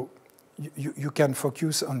 so you can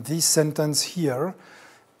focus on this sentence here,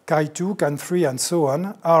 chi2, chi3, and so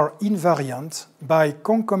on are invariant by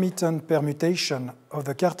concomitant permutation of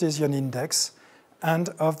the Cartesian index and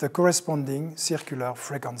of the corresponding circular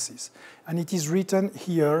frequencies. And it is written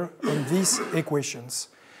here in these equations.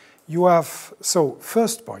 you have, so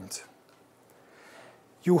first point,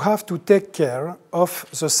 you have to take care of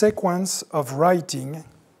the sequence of writing,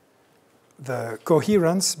 the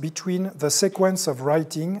coherence between the sequence of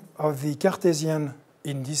writing of the Cartesian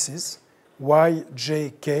indices, y,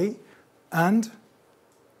 j, k, and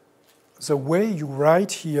the way you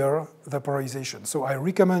write here the polarization. So I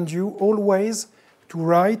recommend you always to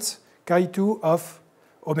write chi2 of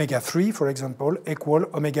omega 3, for example, equal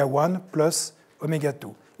omega 1 plus omega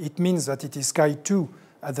 2. It means that it is chi2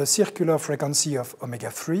 at the circular frequency of omega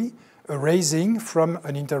 3, arising from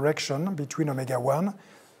an interaction between omega 1,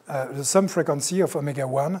 the sum frequency of omega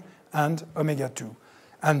 1 and omega 2.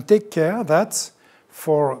 And take care that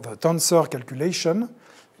for the tensor calculation,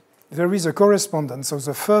 there is a correspondence. So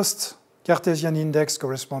the first Cartesian index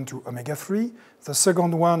corresponds to omega 3, the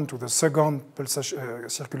second one to the second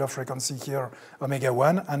circular frequency here, omega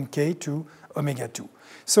 1, and k to omega 2.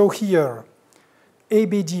 So here,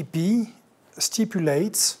 ABDP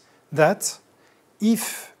stipulates that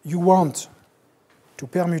if you want to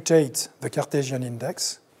permutate the Cartesian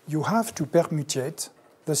index, you have to permutate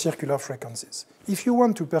the circular frequencies. If you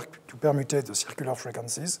want to permutate the circular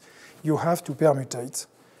frequencies, you have to permutate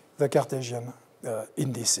the Cartesian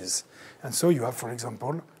indices. And so you have, for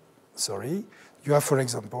example,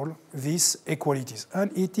 these equalities.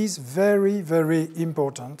 And it is very, very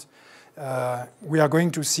important. We are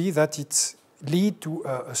going to see that it leads to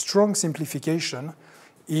a strong simplification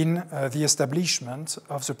in the establishment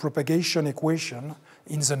of the propagation equation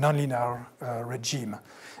in the nonlinear regime.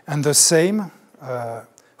 And the same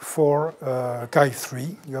for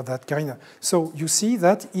chi3. You have that kind of. So you see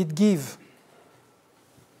that it gives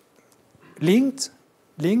links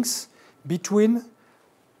between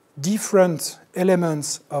different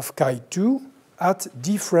elements of chi2 at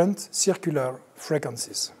different circular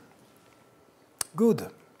frequencies. Good.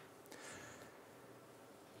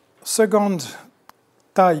 Second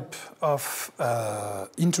type of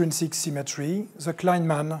intrinsic symmetry, the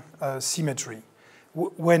Kleinman symmetry.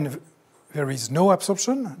 When there is no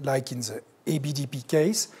absorption, like in the ABDP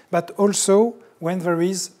case, but also when there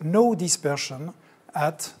is no dispersion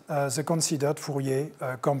at the considered Fourier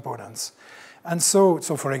components. And so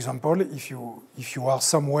for example, if you are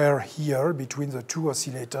somewhere here between the two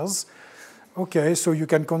oscillators, okay, so you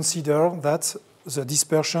can consider that the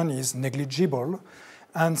dispersion is negligible.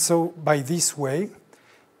 And so by this way,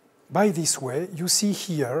 you see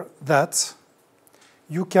here that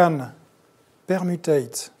you can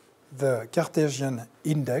permutate the Cartesian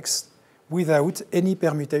index without any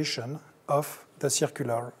permutation of the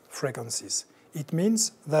circular frequencies. It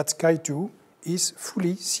means that chi2 is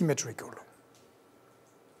fully symmetrical.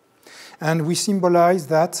 And we symbolize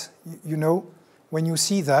that, you know, when you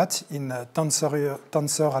see that in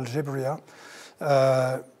tensor algebra,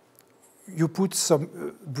 you put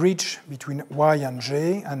some bridge between y and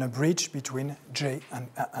j and a bridge between j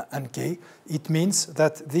and k. It means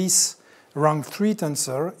that this rank 3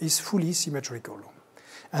 tensor is fully symmetrical.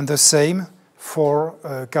 And the same for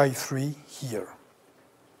chi3 here.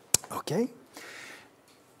 Okay?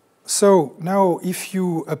 So now if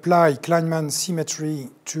you apply Kleinman symmetry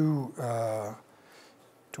to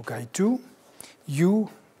chi2,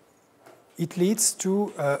 it leads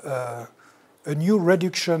to a new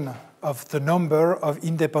reduction of the number of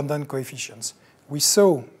independent coefficients. We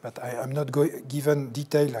saw, but I'm not given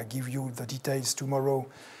detail, I give you the details tomorrow.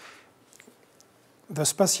 The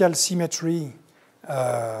spatial symmetry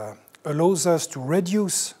allows us to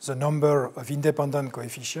reduce the number of independent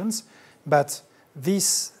coefficients, but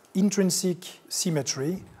this intrinsic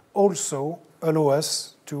symmetry also allows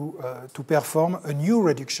us to perform a new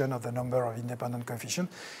reduction of the number of independent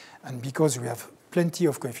coefficients. And because we have plenty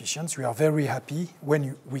of coefficients, we are very happy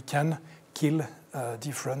when we can kill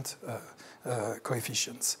different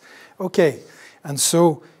coefficients. Okay, and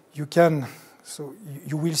so you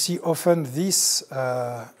will see often this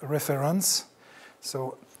reference.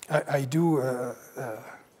 So I do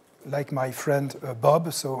like my friend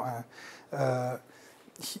Bob.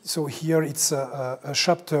 So here it's a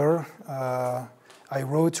chapter I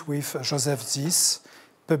wrote with Joseph Zis,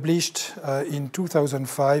 published in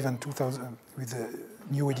 2005 and 2000 with the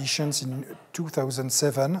new editions in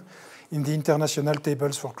 2007 in the International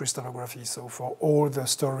Tables for Crystallography. So for all the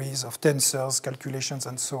stories of tensors, calculations,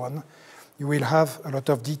 and so on, you will have a lot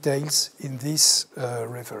of details in this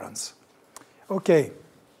reference. Okay.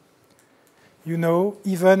 You know,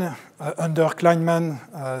 even under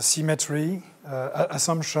Kleinman symmetry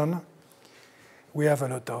assumption, we have a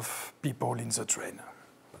lot of people in the train.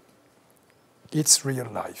 It's real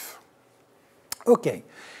life. Okay,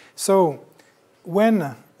 so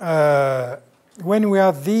when we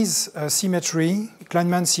have this symmetry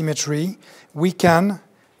Kleinman symmetry, we can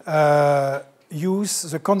use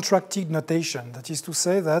the contracted notation. That is to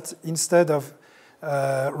say that instead of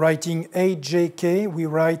writing AJK, we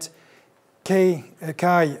write chi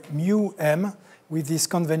mu m with this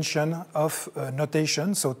convention of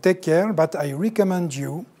notation. So take care, but I recommend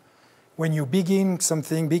you, when you begin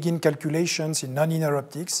calculations in nonlinear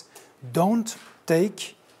optics, don't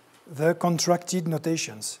take the contracted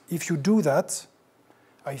notations. If you do that,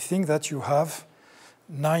 I think that you have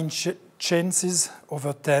 9 chances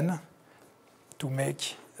over 10 to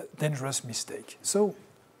make a dangerous mistake. So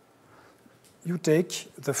you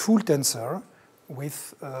take the full tensor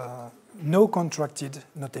with no contracted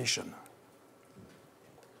notation.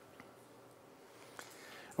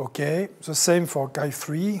 Okay, the same for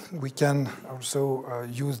chi3. We can also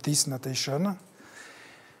use this notation.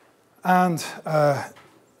 And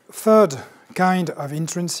third kind of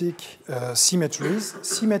intrinsic symmetries,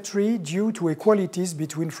 symmetry due to equalities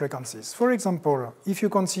between frequencies. For example, if you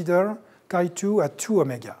consider chi2 at 2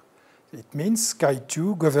 omega, it means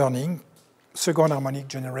chi2 governing second harmonic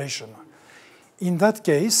generation. In that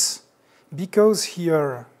case, because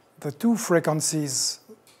here the two frequencies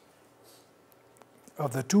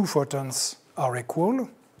of the two photons are equal,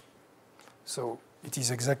 so it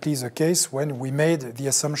is exactly the case when we made the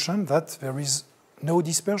assumption that there is no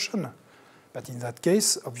dispersion. But in that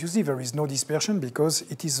case, obviously, there is no dispersion because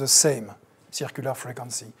it is the same circular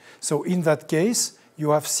frequency. So in that case, you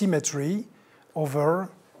have symmetry over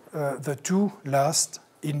the two last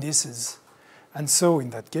indices. And so in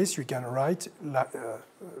that case, you can write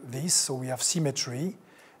this. So we have symmetry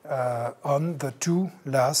on the two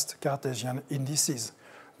last Cartesian indices.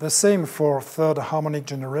 The same for third harmonic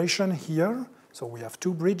generation here. So we have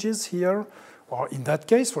two bridges here. Or in that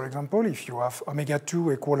case, for example, if you have omega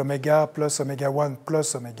 2 equal omega plus omega 1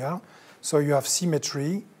 plus omega, so you have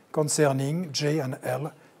symmetry concerning J and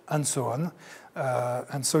L and so on.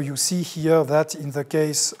 And so you see here that in the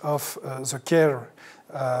case of the Kerr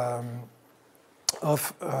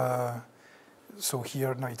so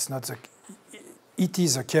here, no, it's not it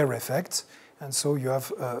is a Kerr effect. And so you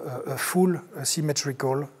have a full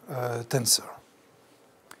symmetrical tensor.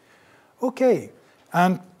 Okay,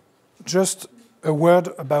 and just a word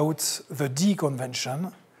about the D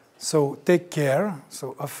convention. So take care.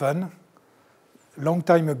 So often, long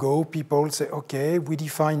time ago, people say, okay, we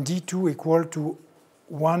define D2 equal to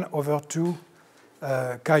 1 over 2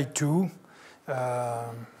 chi2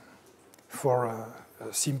 for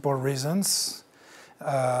simple reasons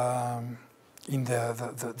in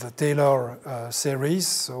the Taylor series.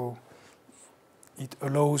 So it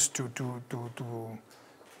allows to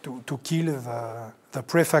kill the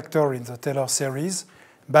prefactor in the Taylor series,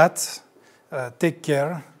 but take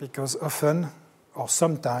care because often or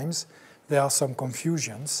sometimes there are some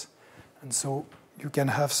confusions, and so you can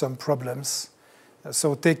have some problems.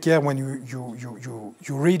 So take care when you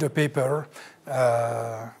read a paper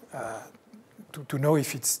to know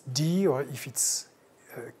if it's D or if it's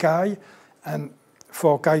chi. And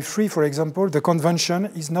for chi3, for example, the convention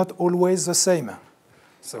is not always the same.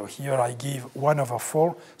 So here I give 1 over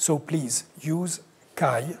 4. So please use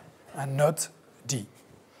chi and not D.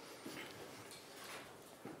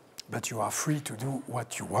 But you are free to do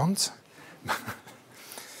what you want.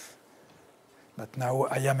 But now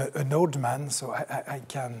I am an old man, so I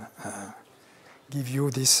can give you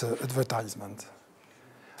this advertisement.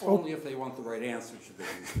 Only if they want the right answer, should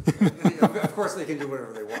they? Of course, they can do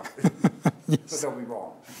whatever they want. Yes. But don't be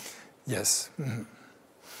wrong. Yes. Mm-hmm.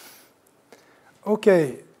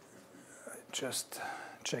 Okay. Just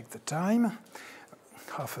check the time.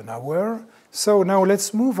 Half an hour. So now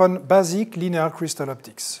let's move on basic linear crystal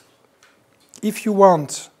optics. If you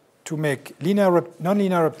want to make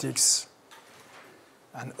nonlinear optics,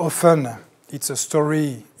 and often it's a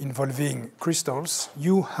story involving crystals,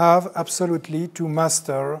 you have absolutely to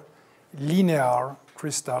master linear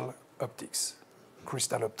crystal optics.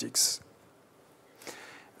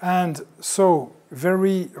 And so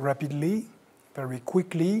very rapidly, very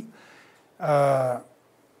quickly,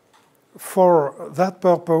 for that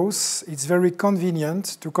purpose, it's very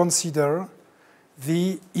convenient to consider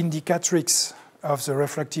the indicatrix of the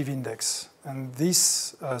refractive index. And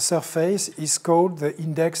this surface is called the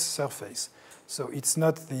index surface. So it's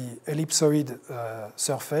not the ellipsoid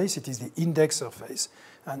surface, it is the index surface.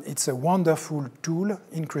 And it's a wonderful tool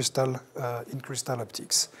in crystal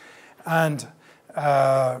optics. And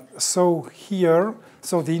so here,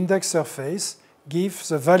 so the index surface gives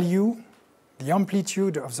the value, the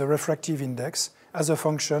amplitude of the refractive index as a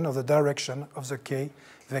function of the direction of the k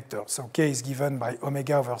vector. So k is given by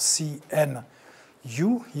omega over c n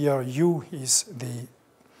u. Here u is the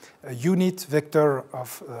a unit vector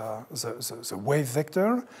of the wave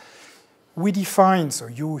vector. We define, so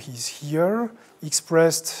U is here,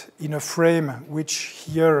 expressed in a frame which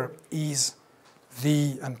here is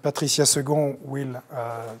and Patricia Second will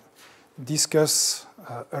discuss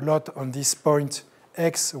a lot on this point,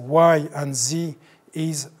 X, Y, and Z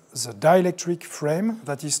is the dielectric frame,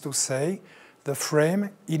 that is to say, the frame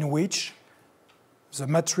in which the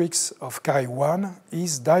matrix of chi1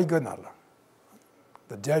 is diagonal.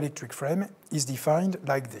 The dielectric frame is defined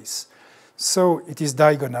like this. So it is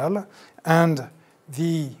diagonal, and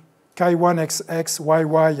the chi1 xx,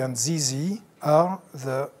 yy, and zz are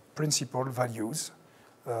the principal values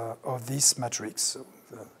of this matrix, so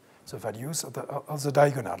the values of the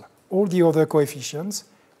diagonal. All the other coefficients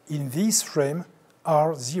in this frame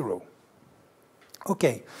are 0.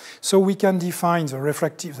 Okay, so we can define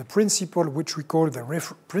the principal, which we call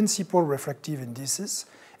the principal refractive indices,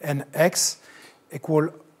 and x equal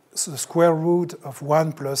the square root of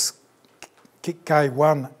 1 plus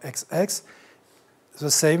chi1 xx,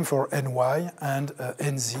 the same for ny and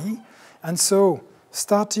nz. And so,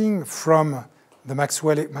 starting from the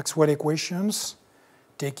Maxwell equations,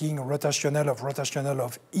 taking rotational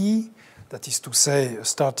of E, that is to say,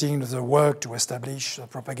 starting the work to establish the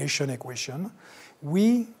propagation equation,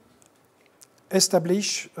 we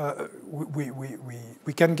establish,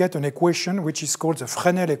 we can get an equation which is called the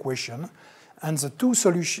Fresnel equation. And the two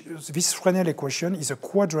solutions, this Fresnel equation is a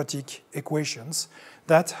quadratic equation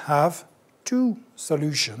that have two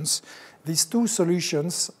solutions. These two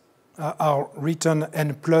solutions are written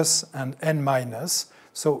n plus and n minus.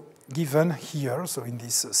 So given here, so in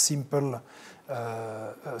this simple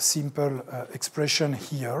expression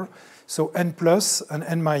here, so n plus and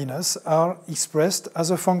n minus are expressed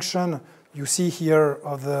as a function, you see here,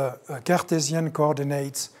 of the Cartesian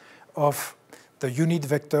coordinates of the unit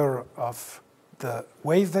vector of the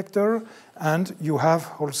wave vector, and you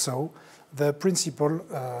have also the principal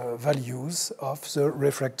values of the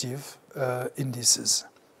refractive indices.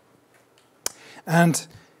 And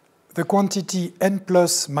the quantity n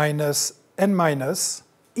plus minus n minus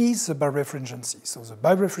is the birefringency. So the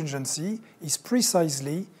birefringency is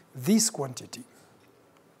precisely this quantity.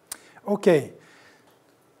 Okay,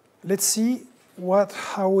 let's see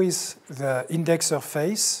how is the index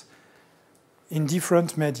surface in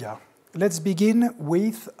different media. Let's begin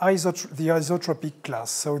with the isotropic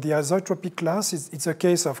class. So the isotropic class, it's a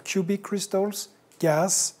case of cubic crystals,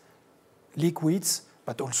 gas, liquids,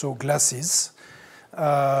 but also glasses.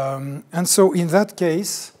 And so in that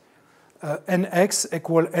case, nx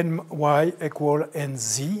equal ny equal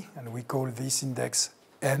nz, and we call this index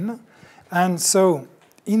n. And so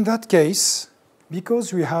in that case,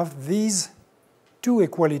 because we have these two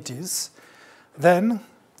equalities, then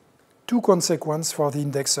two consequences for the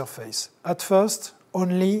index surface. At first,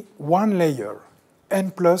 only one layer,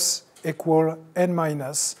 n plus equal n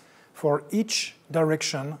minus, for each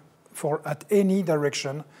direction, at any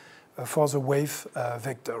direction for the wave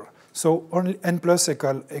vector. So only n plus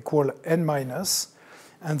equal n minus.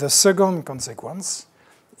 And the second consequence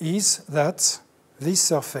is that this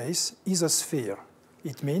surface is a sphere.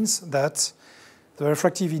 It means that the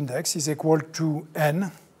refractive index is equal to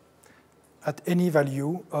n at any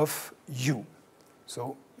value of u.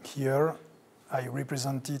 So here I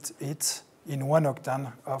represented it in 1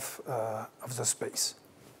 octane of the space.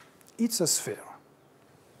 It's a sphere.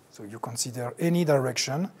 So you consider any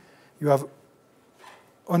direction, you have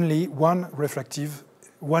only one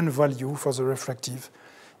value for the refractive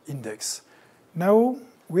index. Now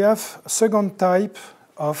we have a second type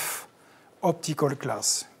of optical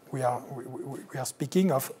class. We are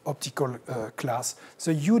speaking of optical class,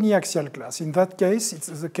 the uniaxial class. In that case, it's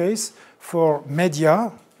the case for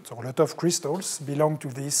media, so a lot of crystals belong to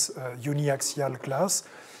this uniaxial class.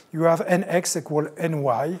 You have nx equal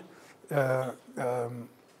ny,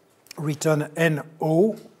 written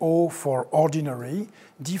no, O for ordinary,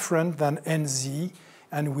 different than nz,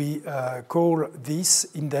 and we call this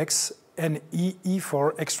index nee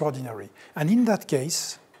for extraordinary. And in that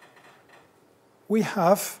case, we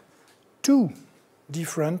have two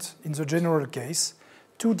different, in the general case,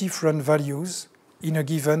 two different values in a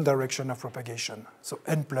given direction of propagation. So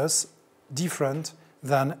n plus different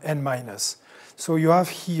than n minus. So you have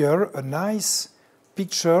here a nice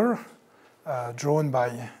picture drawn by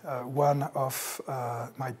one of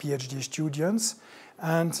my PhD students.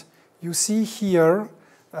 And you see here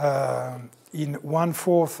in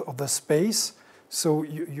 1/4 of the space, so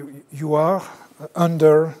you are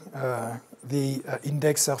under the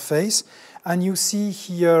index surface, and you see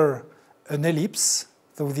here an ellipse.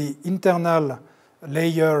 So the internal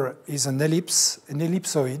layer is an ellipse, an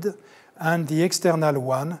ellipsoid, and the external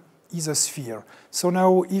one is a sphere. So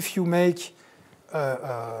now if you make,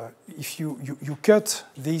 if you cut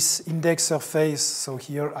this index surface, so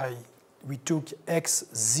here we took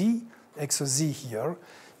xz here,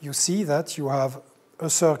 you see that you have a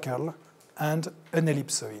circle and an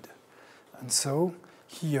ellipsoid. And so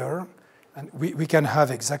here, and we can have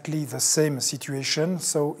exactly the same situation.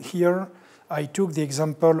 So here I took the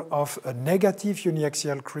example of a negative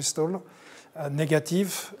uniaxial crystal.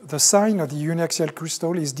 Negative, the sign of the uniaxial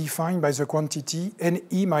crystal is defined by the quantity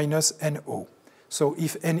Ne minus No. So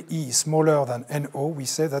if Ne is smaller than No, we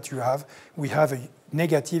say that we have a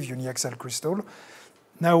negative uniaxial crystal.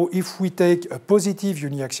 Now, if we take a positive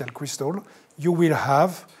uniaxial crystal, you will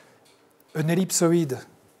have an ellipsoid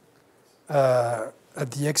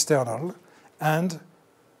at the external and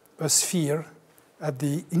a sphere at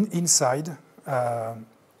the inside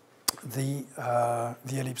the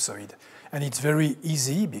ellipsoid. And it's very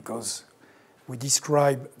easy because we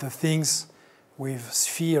describe the things with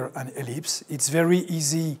sphere and ellipse. It's very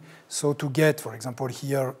easy so to get, for example,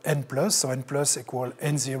 here n plus, so n plus equal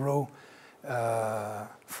n0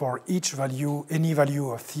 for each value, any value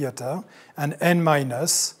of theta, and n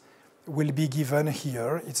minus will be given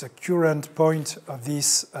here. It's a current point of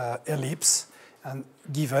this ellipse, and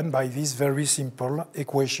given by these very simple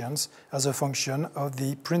equations as a function of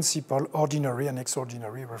the principal ordinary and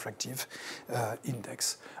extraordinary refractive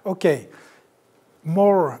index. Okay,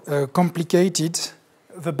 more complicated,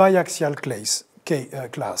 the biaxial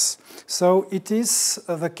class. So it is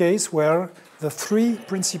the case where the three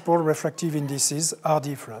principal refractive indices are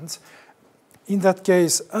different. In that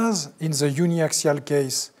case, as in the uniaxial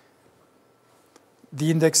case, the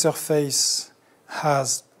index surface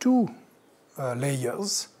has two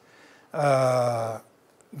layers,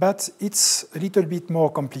 but it's a little bit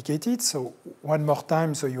more complicated. So one more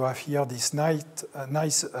time, so you have here this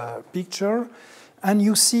nice picture, and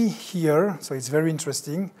you see here, so it's very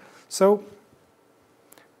interesting, so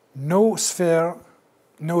no sphere,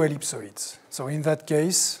 no ellipsoids. So in that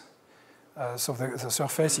case, so the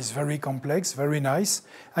surface is very complex, very nice,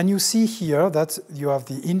 and you see here that you have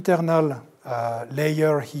the internal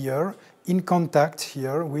layer here in contact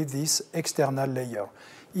here with this external layer.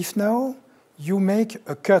 If now you make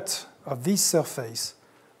a cut of this surface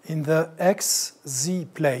in the xz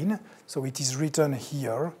plane, so it is written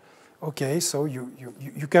here, okay, so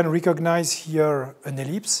you can recognize here an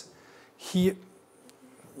ellipse. Here,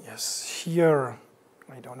 yes, here,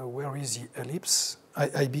 I don't know where is the ellipse.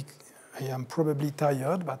 I am probably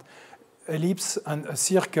tired, but ellipse and a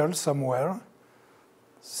circle somewhere.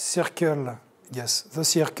 Circle, yes, the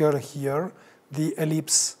circle here, the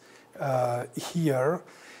ellipse here.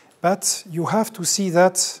 But you have to see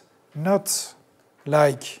that not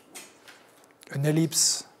like an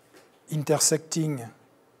ellipse intersecting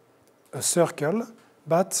a circle,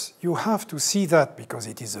 but you have to see that, because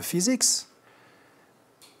it is a physics,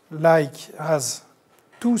 like has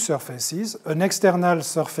two surfaces, an external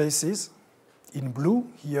surfaces in blue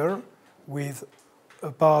here with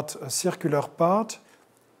a circular part,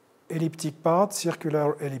 elliptic part,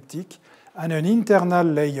 circular elliptic, and an internal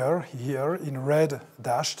layer here in red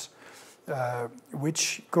dashed,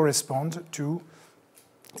 which correspond to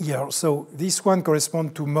here. So this one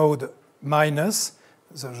corresponds to mode minus,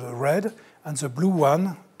 the red, and the blue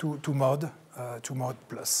one to mode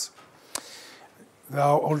plus. There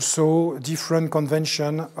are also different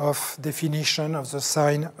convention of definition of the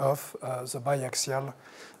sign of the biaxial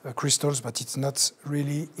crystals, but it's not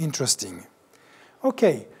really interesting.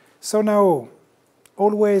 Okay, so now,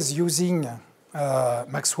 always using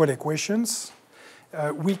Maxwell equations,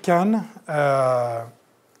 we can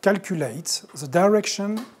calculate the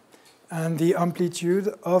direction and the amplitude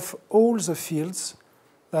of all the fields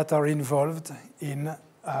that are involved in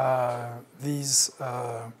these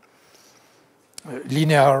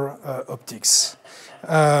linear optics,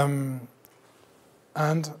 and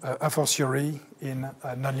a fortiori in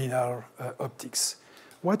nonlinear optics.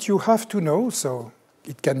 What you have to know, so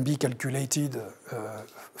it can be calculated,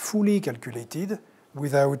 fully calculated,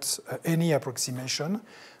 without any approximation.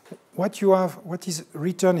 What is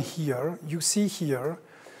written here, you see here,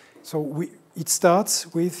 so it starts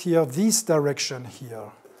with here this direction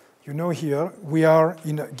here. You know here, we are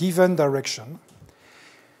in a given direction.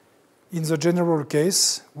 In the general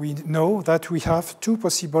case, we know that we have two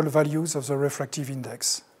possible values of the refractive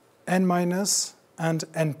index, n minus and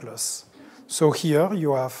n plus. So here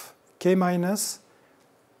you have k minus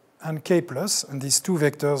and k plus, and these two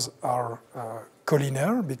vectors are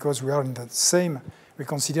collinear because we are in the same, we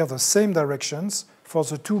consider the same directions for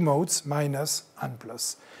the two modes minus and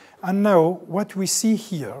plus. And now what we see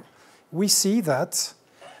here, we see that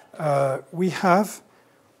we have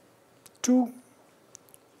two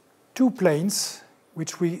planes,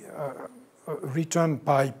 which we return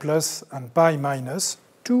pi plus and pi minus,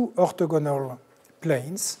 two orthogonal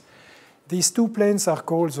planes. These two planes are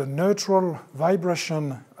called the neutral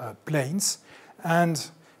vibration planes,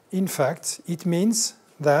 and in fact, it means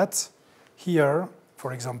that here,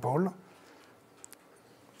 for example,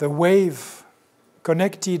 the wave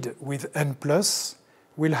connected with n plus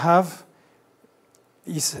will have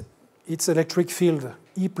its electric field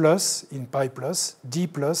E plus in pi plus, D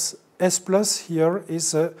plus, S plus here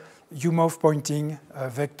is a Umov pointing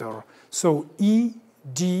vector. So E,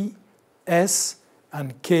 D, S,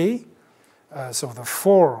 and K, so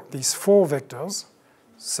these four vectors,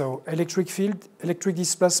 so electric field, electric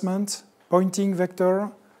displacement, pointing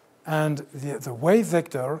vector, and the wave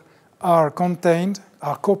vector are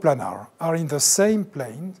coplanar, are in the same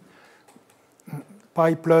plane,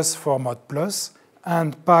 pi plus for mod plus,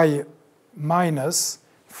 and pi minus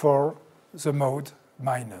for the mode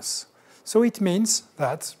minus. So it means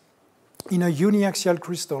that in a uniaxial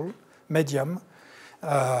crystal medium,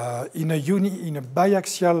 in a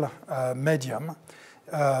biaxial medium,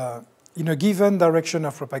 in a given direction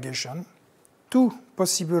of propagation, two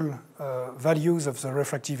possible values of the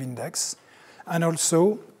refractive index, and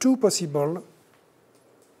also two possible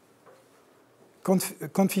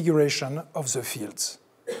configuration of the fields,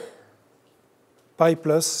 pi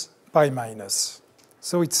plus, pi minus.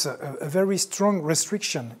 So it's a very strong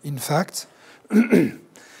restriction, in fact.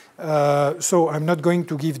 So I'm not going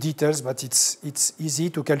to give details, but it's easy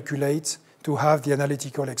to calculate, to have the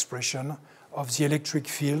analytical expression of the electric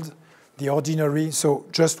field, the ordinary. So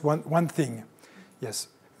just one thing. Yes,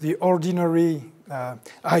 the ordinary,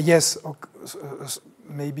 yes,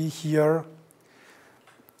 maybe here,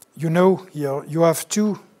 you know, here you have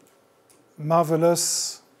two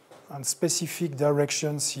marvelous and specific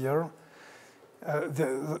directions here.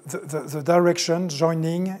 The direction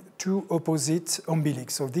joining two opposite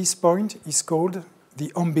umbilics. So this point is called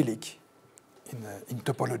the umbilic in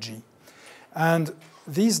topology. And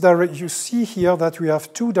you see here that we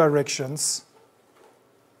have two directions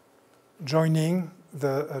joining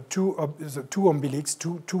the two umbilics,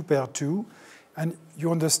 two pair two. And you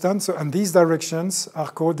understand, and these directions are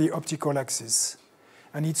called the optical axis.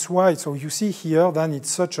 And it's why, so you see here, then it's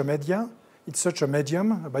such a medium,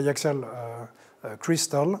 a biaxial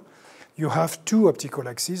crystal. You have two optical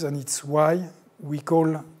axes, and it's why we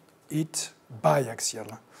call it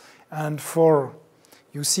biaxial. And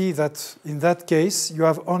you see that in that case, you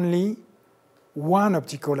have only one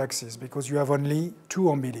optical axis, because you have only two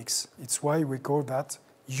umbilics. It's why we call that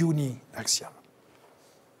uniaxial.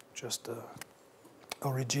 Just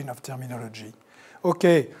origin of terminology.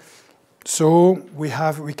 Okay, so we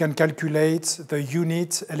can calculate the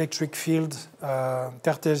unit electric field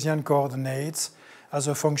Cartesian coordinates as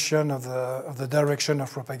a function of the direction of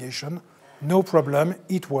propagation. No problem,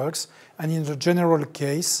 it works. And in the general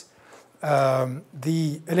case,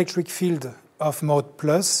 the electric field of mode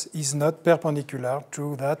plus is not perpendicular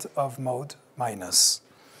to that of mode minus.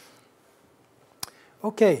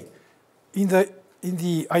 Okay, in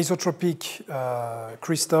the isotropic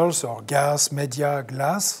crystals or gas, media,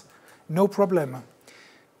 glass, no problem.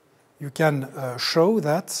 You can show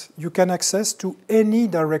that you can access to any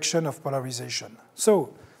direction of polarization.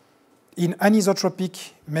 So in an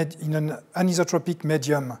anisotropic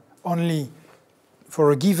medium, only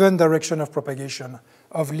for a given direction of propagation,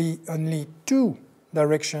 only two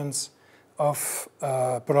directions of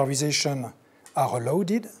polarization are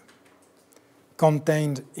allowed,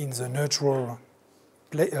 contained in the neutral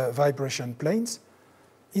vibration planes.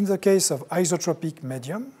 In the case of isotropic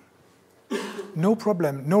medium, no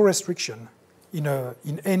problem, no restriction.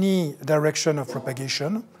 In any direction of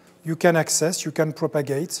propagation, you can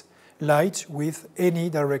propagate light with any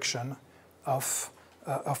direction of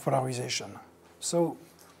polarization. So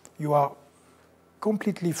you are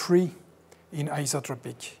completely free in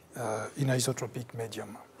isotropic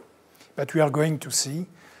medium. But we are going to see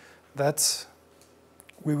that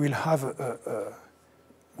we will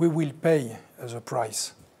pay the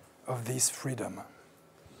price of this freedom.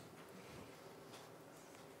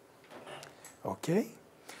 Okay.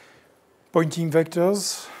 Pointing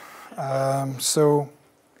vectors. So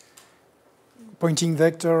pointing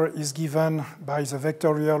vector is given by the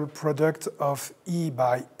vectorial product of E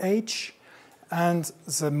by H, and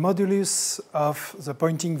the modulus of the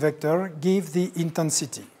pointing vector gives the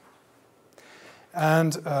intensity.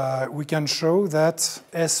 And we can show that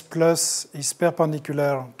S plus is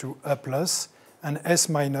perpendicular to A plus and S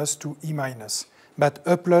minus to E minus. But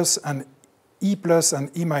A plus and E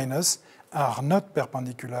minus are not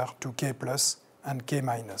perpendicular to K plus and K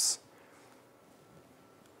minus.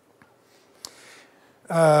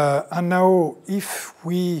 And now, if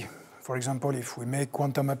we, for example, if we make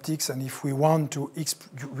quantum optics and if we want to,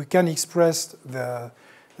 we can express the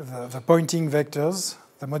Poynting vectors,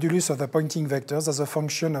 the modulus of the Poynting vectors as a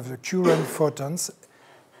function of the current photons,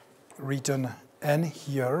 written n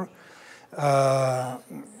here,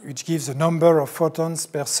 which gives the number of photons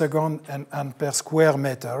per second and per square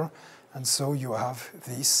meter. And so you have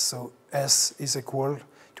this. So S is equal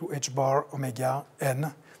to h bar omega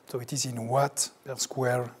n. So it is in watt per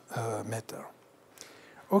square meter.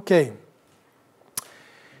 OK.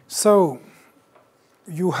 So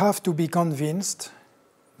you have to be convinced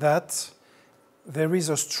that there is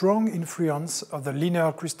a strong influence of the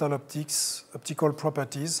linear crystal optical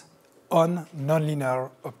properties on nonlinear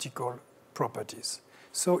optical properties.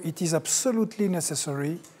 So it is absolutely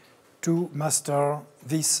necessary to master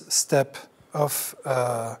this step of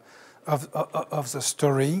the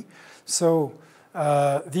story. So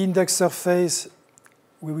the index surface,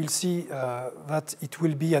 we will see that it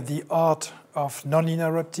will be at the heart of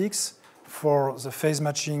nonlinear optics for the phase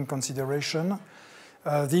matching consideration.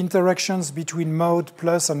 The interactions between mode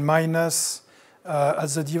plus and minus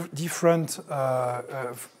as the different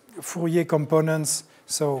Fourier components.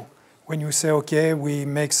 So when you say, OK, we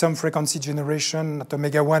make some frequency generation at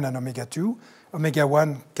omega 1 and omega 2, omega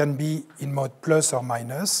 1 can be in mode plus or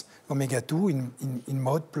minus, omega 2 in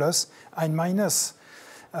mode plus and minus.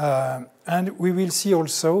 And we will see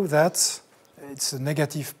also that it's a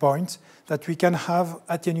negative point, that we can have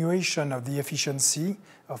attenuation of the efficiency,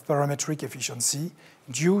 of parametric efficiency,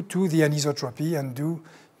 due to the anisotropy and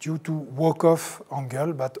due to walk-off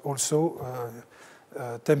angle, but also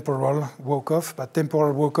temporal walk-off. But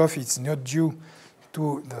temporal walk-off is not due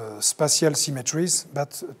to the spatial symmetries,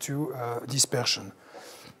 but to dispersion.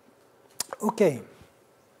 OK.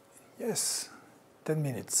 Yes, 10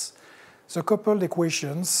 minutes. The coupled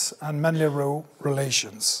equations and Manley-Rowe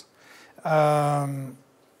relations.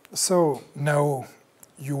 So now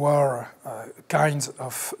you are kind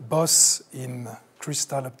of boss in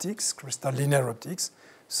crystal optics, crystal linear optics.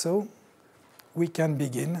 So we can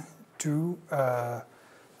begin to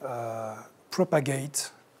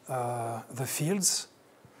propagate the fields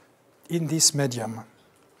in this medium.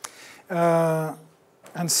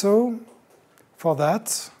 And so for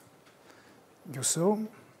that, you saw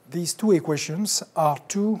these two equations are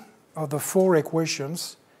two of the four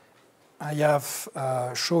equations I have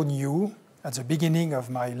shown you at the beginning of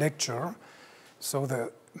my lecture. So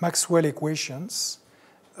the Maxwell equations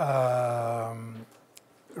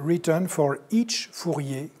written for each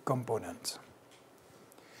Fourier component.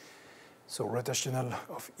 So rotational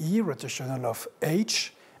of E, rotational of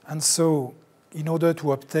H. And so in order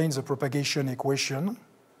to obtain the propagation equation,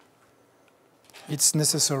 it's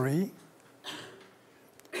necessary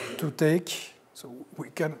to take, so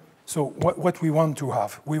what we want to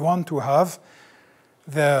have. We want to have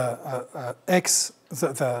the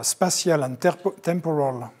the spatial and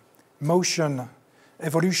temporal motion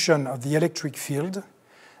evolution of the electric field.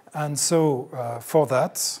 And so for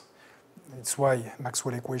that, it's why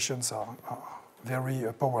Maxwell equations are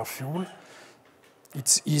very powerful.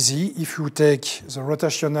 It's easy. If you take the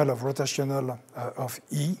rotational of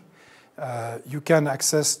E, you can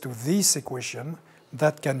access to this equation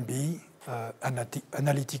that can be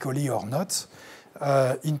analytically or not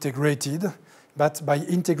integrated. But by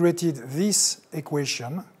integrated this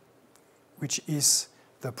equation, which is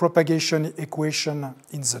the propagation equation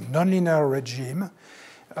in the nonlinear regime,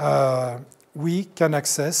 we can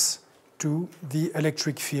access to the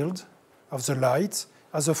electric field of the light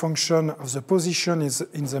as a function of the position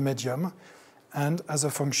in the medium and as a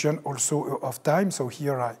function also of time. So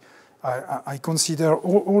here I consider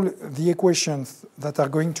all the equations that are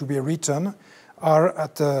going to be written are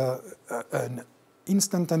at an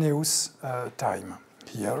instantaneous time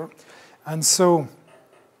here. And so,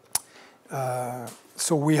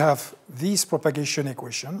 so we have this propagation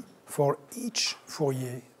equation for each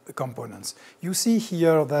Fourier components. You see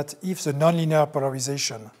here that if the nonlinear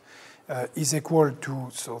polarization is equal to,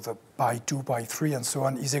 so the pi 2, pi 3, and so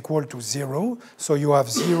on, is equal to 0, so you have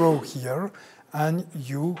 0 here, and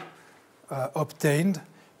you obtained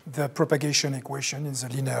the propagation equation in the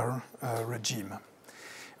linear regime.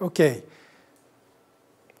 Okay.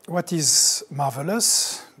 What is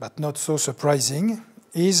marvelous, but not so surprising,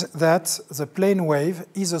 is that the plane wave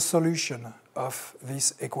is a solution of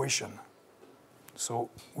this equation. So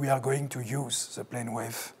we are going to use the plane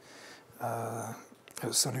wave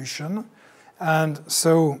solution. And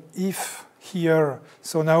so if here,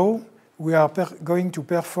 so now we are going to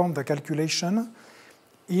perform the calculation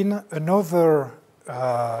in another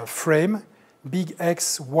frame, big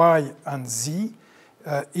X, Y, and Z,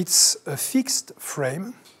 it's a fixed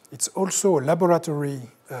frame. It's also a laboratory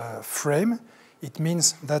frame. It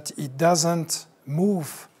means that it doesn't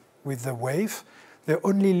move with the wave. The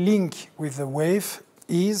only link with the wave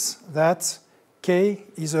is that k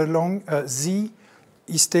is along, z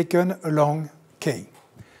is taken along k.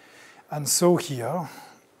 And so here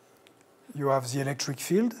you have the electric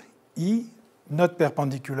field, E, not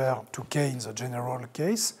perpendicular to k in the general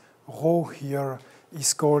case. Rho here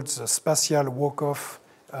is called the spatial walk-off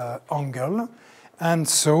angle. And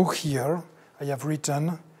so here I have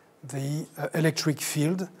written the electric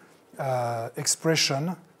field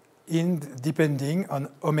expression depending on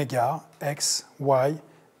omega, x, y,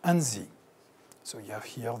 and z. So you have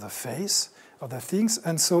here the phase of the things.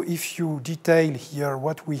 And so if you detail here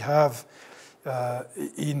what we have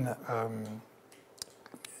in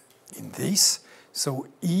this, so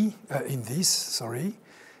E,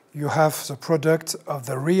 you have the product of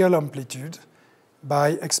the real amplitude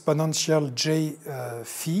by exponential j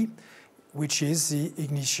phi, which is the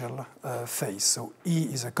initial phase. So E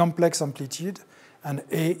is a complex amplitude, and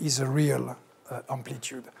A is a real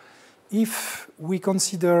amplitude. If we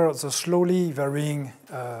consider the slowly varying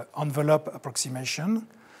envelope approximation,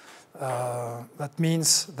 that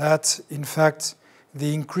means that, in fact,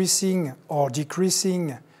 the increasing or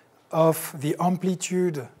decreasing of the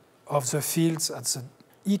amplitude of the fields at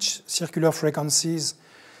each circular frequencies,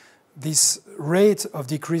 this rate of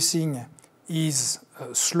decreasing is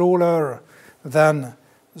slower than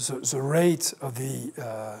the rate of the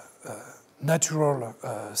natural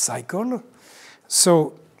cycle.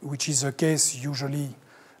 So, which is the case usually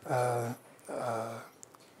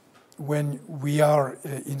when we are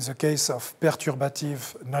in the case of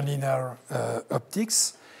perturbative nonlinear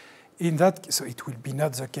optics. In that, so it will be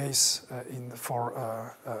not the case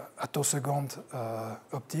for attosecond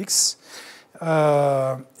optics.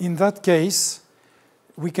 In that case,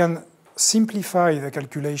 we can simplify the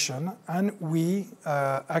calculation, and we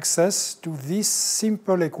access to this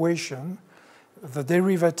simple equation the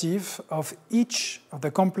derivative of each of the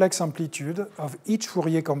complex amplitude of each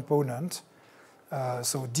Fourier component,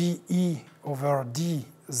 so dE over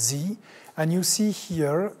dZ. And you see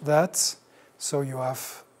here that, so you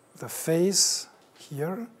have the phase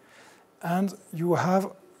here, and you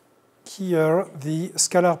have here the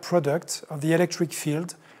scalar product of the electric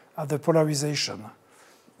field at the polarization.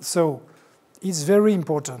 So it's very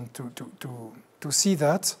important to see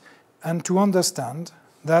that and to understand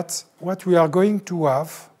that what we are going to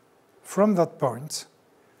have from that point,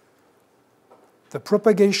 the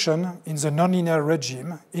propagation in the nonlinear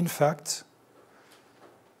regime, in fact,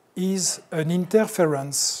 is an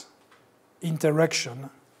interference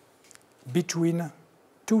interaction between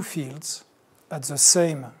two fields at the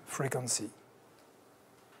same frequency.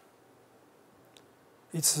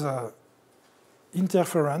 It's an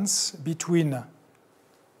interference between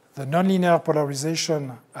the nonlinear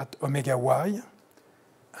polarization at omega y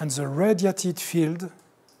and the radiated field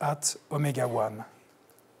at omega 1,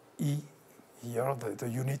 E, here, the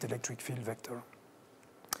unit electric field vector.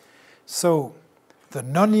 So the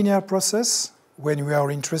nonlinear process, when we are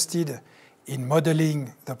interested in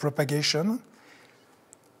modeling the propagation,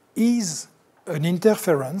 is an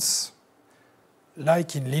interference,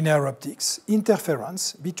 like in linear optics,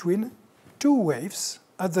 interference between two waves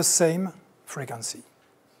at the same frequency.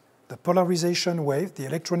 The polarization wave, the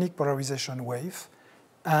electronic polarization wave,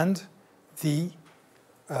 and the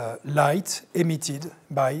light emitted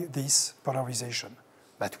by this polarization.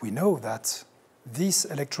 But we know that this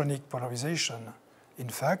electronic polarization, in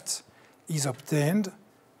fact, is obtained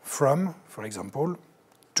from, for example,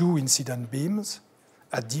 two incident beams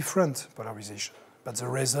at different polarization. But the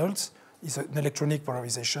result is an electronic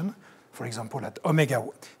polarization, for example, at omega.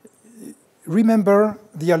 Remember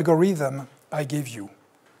the algorithm I gave you.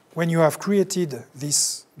 When you have created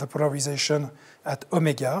the polarization at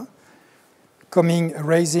omega,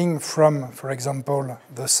 raising from, for example,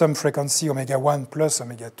 the sum frequency omega 1 plus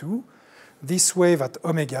omega 2, this wave at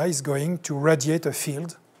omega is going to radiate a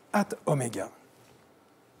field at omega.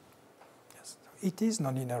 Yes. It is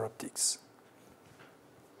nonlinear optics.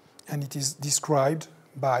 And it is described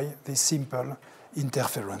by this simple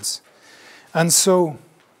interference. And so,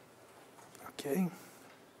 okay,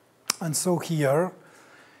 and so here,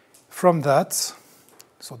 from that,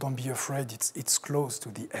 so don't be afraid, it's close to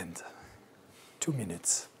the end. 2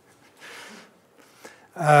 minutes.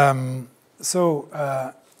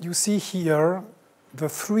 You see here the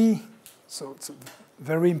three, so it's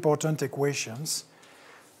very important equations,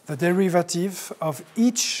 the derivative of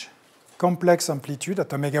each complex amplitude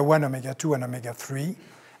at omega 1, omega 2, and omega 3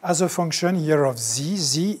 as a function here of z.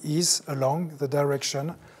 Z is along the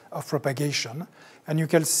direction of propagation. And you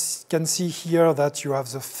can see here that you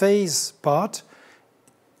have the phase part,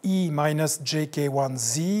 E minus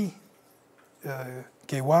jk1z,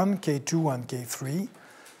 k1, k2, and k3.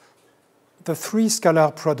 The three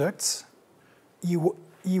scalar products, E1,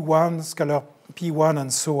 scalar P1,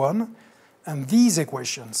 and so on. And these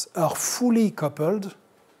equations are fully coupled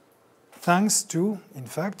thanks to, in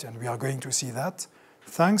fact, and we are going to see that,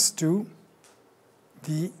 thanks to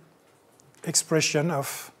the expression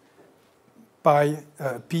of pi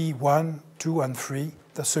P1, 2, and 3,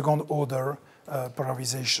 the second order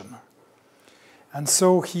polarization. And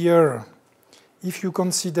so here, if you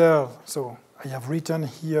consider, so I have written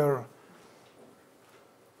here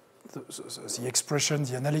the expression,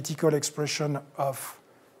 the analytical expression of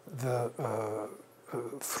the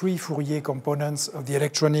three Fourier components of the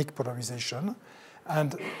electronic polarization.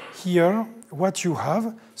 And here, what you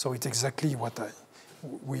have, so it's exactly what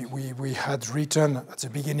we had written at the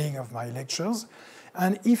beginning of my lectures.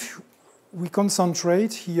 And if we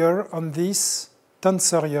concentrate here on this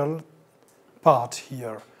tensorial part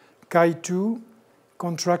here, chi2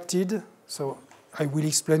 contracted, so I will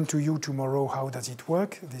explain to you tomorrow how does it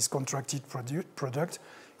work, this contracted product,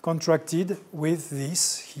 contracted with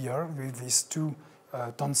this here, with these two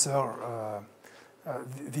tensor,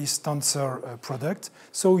 this tensor product.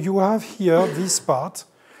 So you have here this part,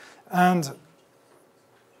 and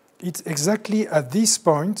it's exactly at this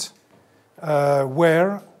point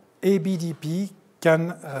where ABDP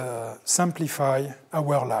can simplify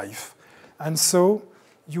our life. And so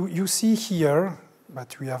you see here,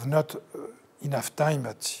 but we have not enough time,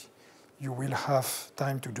 but you will have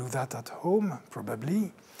time to do that at home,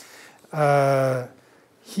 probably.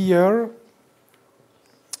 Here,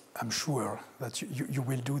 I'm sure that you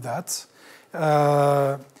will do that.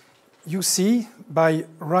 You see, by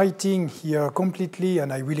writing here completely,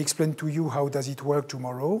 and I will explain to you how does it work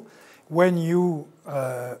tomorrow, when you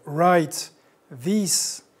write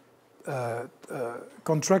this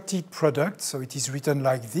contracted product, so it is written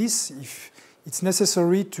like this, if it's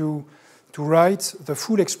necessary to write the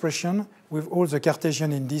full expression with all the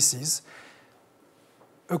Cartesian indices.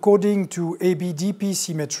 According to ABDP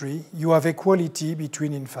symmetry, you have equality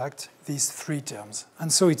between, in fact, these three terms.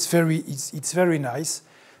 And so it's very nice,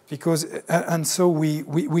 because, and so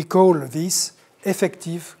we call this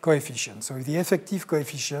effective coefficient. So the effective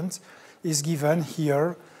coefficient is given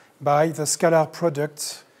here by the scalar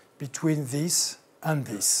product between this and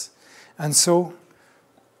this. And so,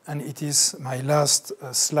 and it is my last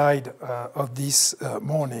slide of this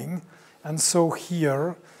morning. And so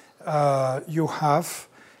here you have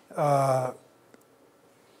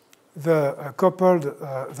the coupled,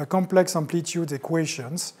 the complex amplitude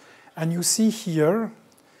equations. And you see here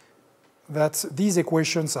that these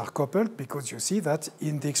equations are coupled because you see that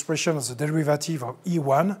in the expression of the derivative of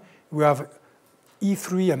E1, we have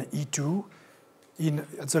E3 and E2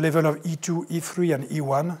 at the level of E2, E3, and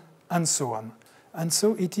E1, and so on. And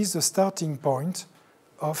so it is the starting point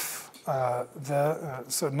of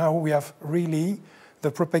so now we have really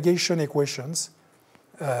the propagation equations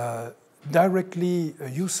directly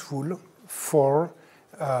useful for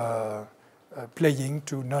playing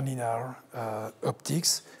to nonlinear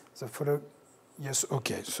optics. The follow, yes,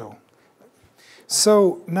 okay.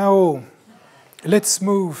 So now let's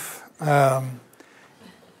move.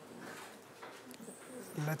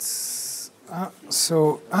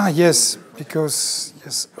 Yes, because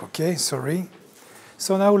yes, okay, sorry.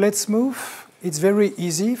 So now let's move. It's very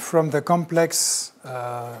easy from the complex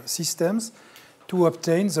systems to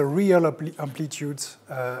obtain the real amplitude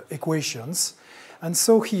equations. And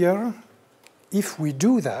so here, if we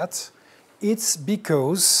do that, it's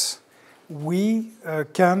because we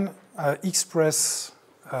can express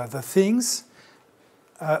the things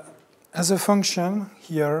as a function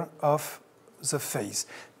here of the phase.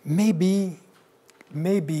 Maybe,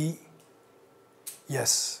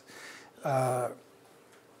 yes. I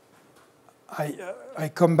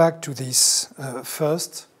come back to this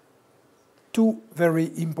first. Two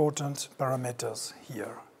very important parameters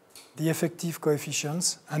here. The effective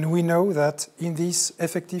coefficients, and we know that in this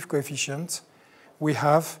effective coefficient, we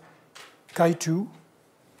have chi2,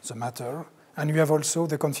 the matter, and we have also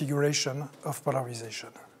the configuration of polarization.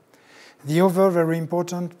 The other very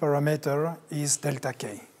important parameter is delta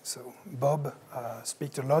k. So Bob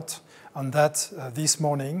spoke a lot on that this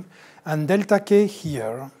morning. And delta k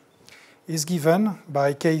here is given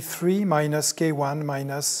by k3 minus k1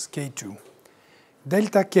 minus k2.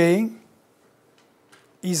 Delta k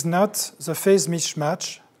is not the phase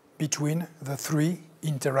mismatch between the three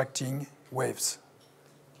interacting waves.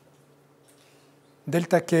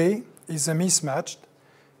 Delta k is a mismatch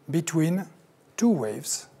between two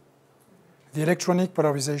waves the electronic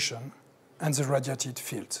polarization, and the radiated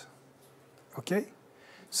field. Okay?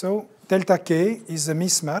 So delta K is a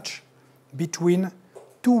mismatch between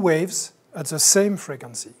two waves at the same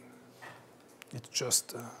frequency. It's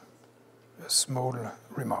just a small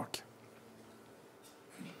remark.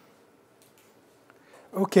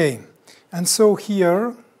 Okay, and so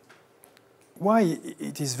here, why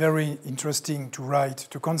it is very interesting to write,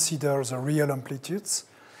 to consider the real amplitudes,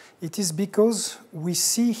 it is because we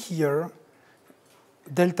see here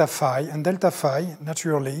delta phi, and delta phi,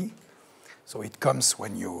 naturally, so it comes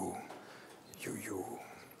when you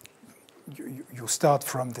start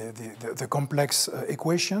from the complex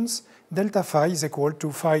equations. Delta phi is equal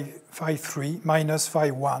to phi 3 minus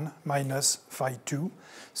phi 1 minus phi 2.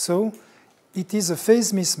 So it is a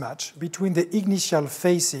phase mismatch between the initial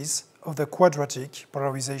phases of the quadratic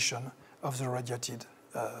polarization of the radiated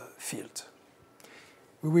field.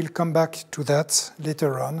 We will come back to that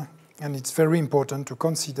later on, and it's very important to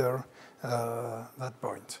consider that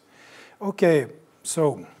point. Okay,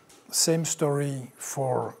 so same story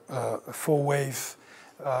for four-wave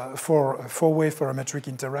parametric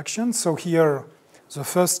interaction. So here, the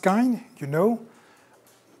first kind, you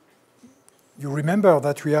remember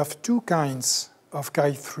that we have two kinds of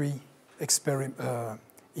chi3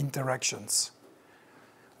 interactions.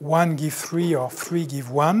 One give 3 or 3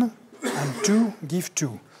 give 1, and 2 give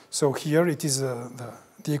 2. So here it is the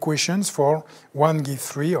equations for 1 give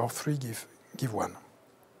 3 or 3 give 1.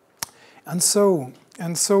 And so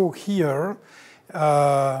here,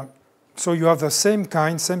 so you have the same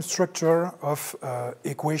kind, same structure of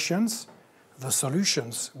equations. The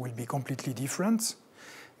solutions will be completely different,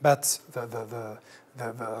 but the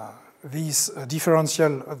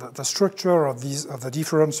structure of the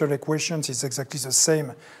differential equations is exactly the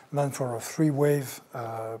same than for a three-wave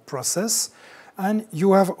process. And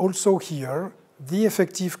you have also here the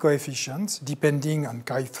effective coefficient depending on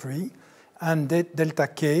chi3 and delta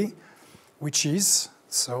k, which is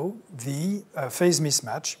so the phase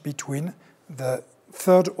mismatch between the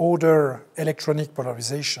third-order electronic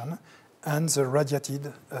polarization and the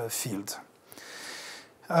radiated field.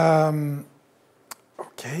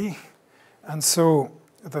 Okay, and so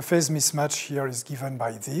the phase mismatch here is given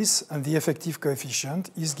by this, and the effective coefficient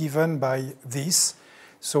is given by this.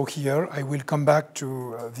 So here I will come back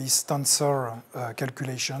to these tensor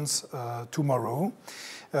calculations tomorrow.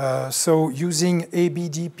 So using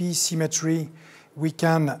ABDP symmetry, we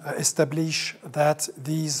can establish that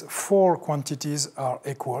these four quantities are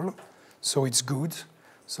equal. So it's good.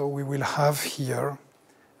 So we will have here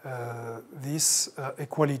this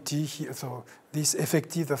equality here. So this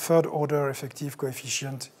effective, the third order effective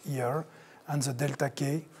coefficient here, and the delta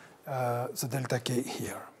k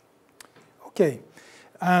here. Okay,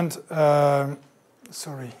 and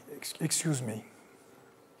sorry, excuse me,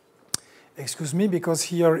 because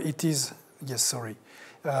here it is. Yes, sorry.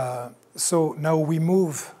 So now we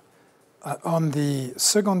move on the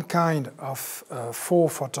second kind of four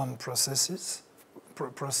photon process.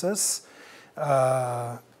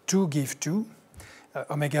 2 give 2.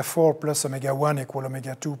 Omega 4 plus omega 1 equal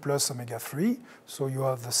omega 2 plus omega 3. So you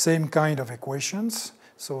have the same kind of equations.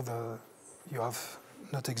 So you have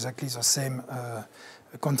not exactly the same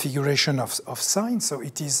configuration of signs. So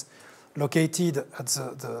it is located at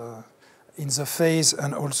in the phase,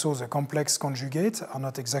 and also the complex conjugate are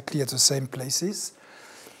not exactly at the same places.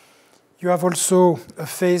 You have also a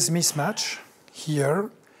phase mismatch here,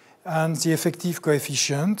 and the effective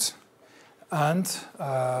coefficient. And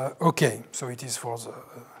okay, so it is for the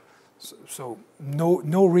so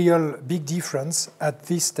no real big difference at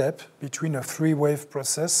this step between a three-wave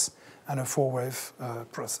process and a four-wave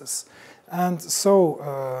process. And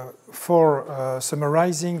so for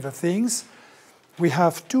summarizing the things, we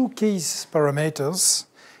have two case parameters,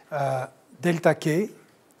 delta k,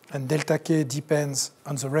 and delta k depends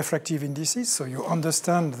on the refractive indices. So you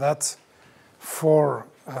understand that for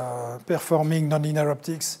performing nonlinear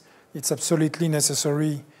optics, it's absolutely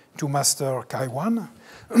necessary to master chi1.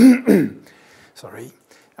 Sorry.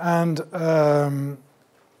 And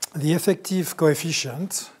the effective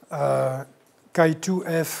coefficient,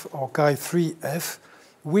 chi2f or chi3f,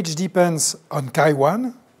 which depends on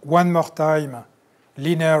chi1, one more time,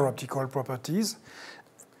 linear optical properties,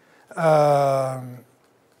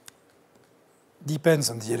 depends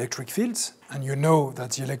on the electric fields, and you know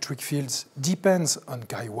that the electric fields depends on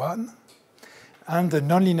chi1, and the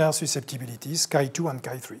nonlinear susceptibilities, chi2 and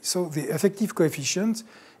chi3. So the effective coefficient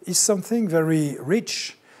is something very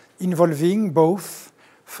rich, involving both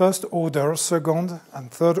first order, second,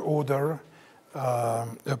 and third order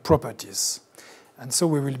properties. And so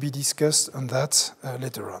we will be discussed on that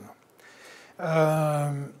later on.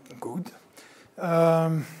 Good.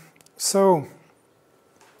 So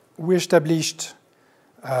we established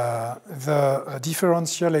the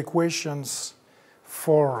differential equations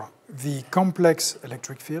for the complex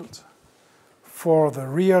electric field, for the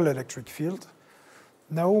real electric field.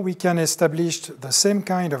 Now we can establish the same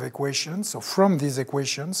kind of equations. So from these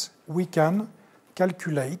equations, we can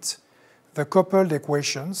calculate the coupled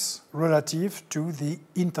equations relative to the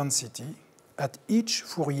intensity at each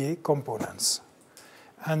Fourier components.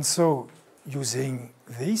 And so using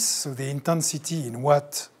this, so the intensity in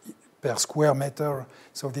watt per square meter,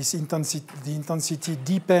 so this intensity, the intensity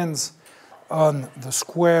depends on the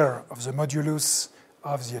square of the modulus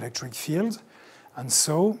of the electric field. And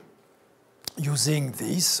so using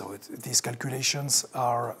this, so these calculations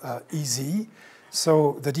are easy.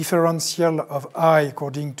 So the differential of I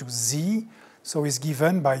according to Z, so is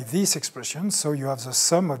given by this expression. So you have the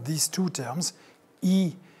sum of these two terms,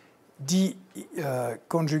 E d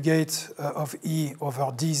conjugate of E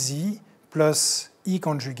over dZ plus E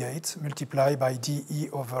conjugate multiplied by dE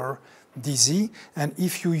over dZ. And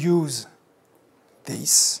if you use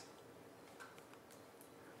this,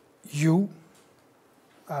 you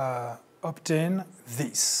obtain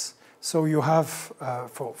this. So you have,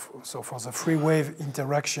 for the free wave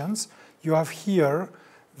interactions, you have here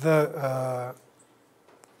the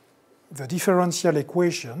differential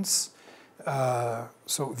equations.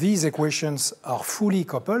 So these equations are fully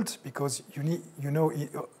coupled because you know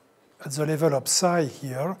at the level of psi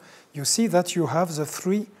here, you see that you have the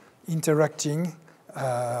three interacting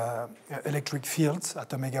electric fields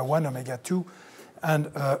at omega 1, omega 2,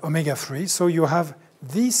 and omega 3. So you have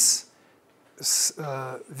these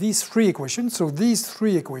three equations. So these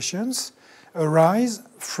three equations arise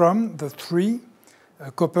from the three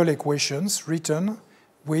coupled equations written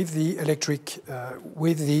with the electric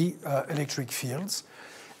fields.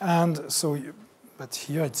 And so, but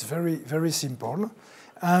here it's very, very simple.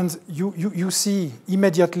 And you see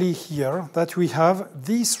immediately here that we have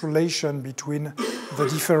this relation between the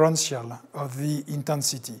differential of the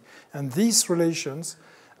intensity. And these relations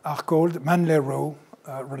are called Manley-Rowe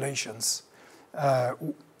relations.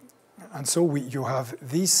 And so you have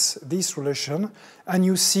this relation. And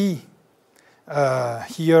you see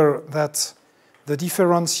here that the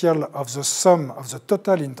differential of the sum of the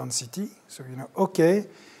total intensity, so you know, okay,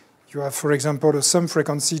 you have, for example, a sum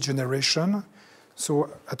frequency generation. So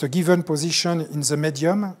at a given position in the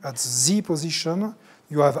medium, at Z position,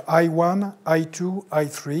 you have I1, I2,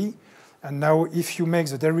 I3. And now if you make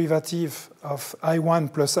the derivative of I1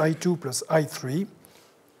 plus I2 plus I3,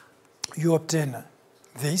 you obtain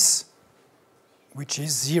this, which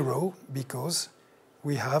is 0 because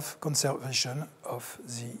we have conservation of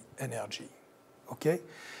the energy. Okay?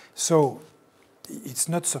 So it's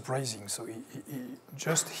not surprising. So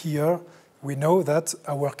just here, we know that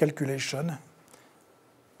our calculation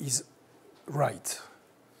is right.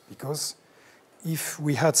 Because if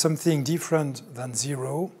we had something different than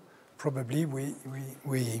 0, probably we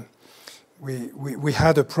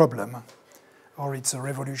had a problem, or it's a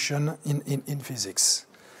revolution in physics.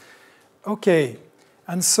 Okay,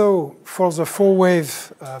 and so for the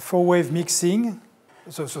four-wave mixing,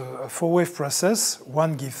 so a four-wave process,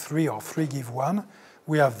 1 give 3 or 3 give 1,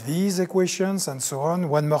 we have these equations and so on.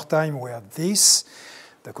 One more time, we have this,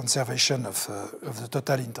 the conservation of the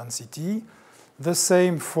total intensity. The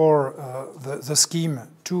same for the scheme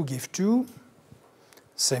 2 give 2.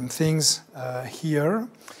 Same things here.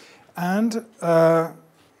 And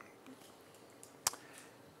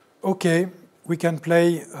okay, we can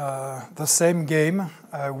play the same game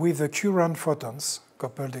with the current photons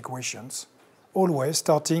coupled equations. Always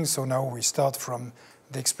starting, so now we start from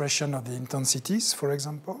the expression of the intensities, for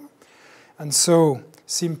example. And so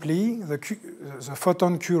simply the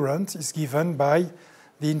photon current is given by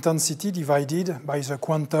the intensity divided by the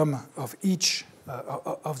quantum of each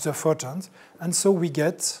of the photons. And so we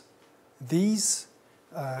get these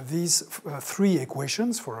three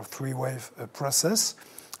equations for a three-wave process.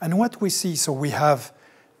 And what we see, so we have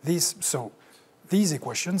this, so these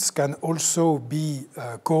equations can also be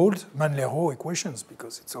called Manley-Rowe equations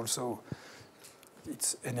because it's also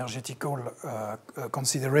energetical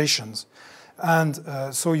considerations. And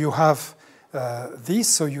so you have this,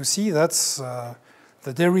 so you see that's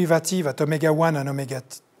the derivative at omega 1 and omega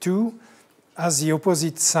 2 has the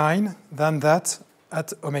opposite sign than that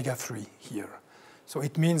at omega 3 here. So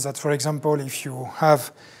it means that, for example, if you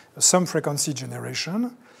have some frequency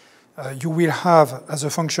generation, you will have, as a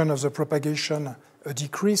function of the propagation, a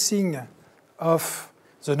decreasing of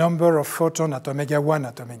the number of photons at omega 1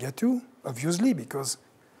 at omega 2, obviously, because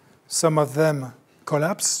some of them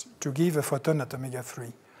collapse to give a photon at omega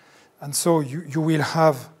 3. And so you will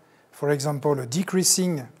have, for example, a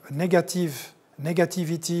decreasing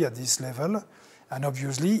negativity at this level. And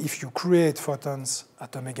obviously, if you create photons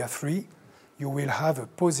at omega 3, you will have a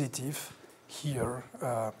positive here,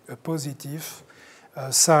 a positive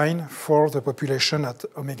sign for the population at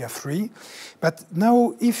omega 3. But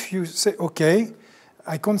now if you say, okay,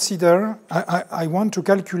 I want to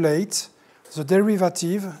calculate the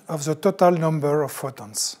derivative of the total number of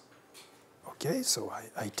photons. Okay, so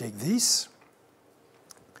I take this,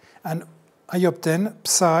 and I obtain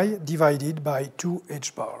psi divided by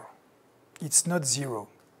 2h bar. It's not 0,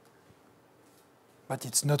 but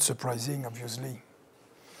it's not surprising, obviously.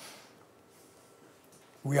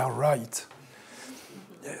 We are right.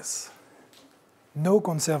 Yes. No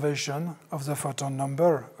conservation of the photon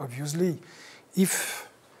number, obviously. If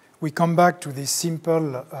we come back to these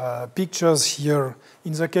simple pictures here,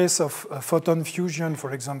 in the case of photon fusion,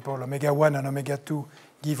 for example, omega 1 and omega 2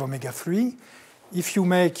 give omega 3. If you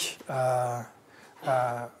make the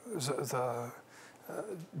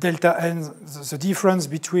delta n, the difference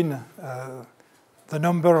between the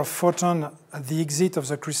number of photons at the exit of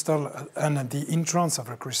the crystal and at the entrance of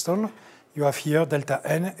the crystal, you have here delta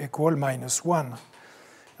n equal -1.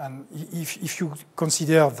 And if you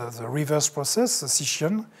consider the reverse process, the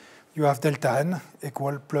scission, you have delta n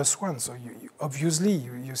equal +1. So obviously,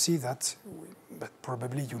 you see that, but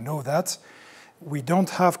probably you know that, we don't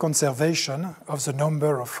have conservation of the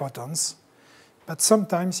number of photons, but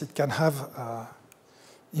sometimes it can have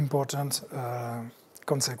important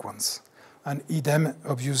consequence. And idem,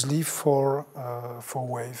 obviously, for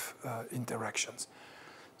wave interactions.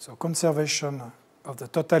 So conservation of the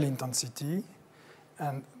total intensity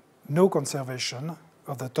and no conservation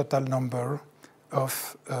of the total number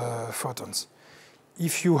of photons.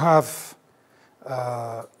 If you have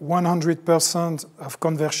 100% of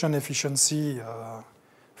conversion efficiency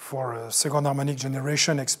for a second harmonic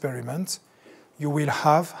generation experiment, you will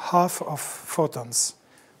have half of photons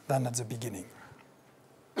than at the beginning.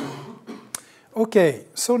 Okay,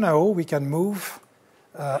 so now we can move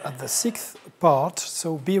at the sixth part,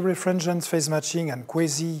 so Birefringence phase matching and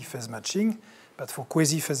Quasi-Phase-Matching. But for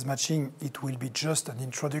Quasi-Phase-Matching, it will be just an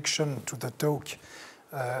introduction to the talk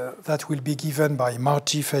that will be given by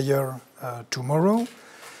Marty Feyer tomorrow.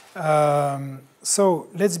 So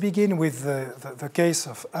let's begin with the case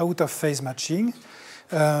of out-of-phase matching.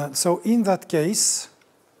 So in that case,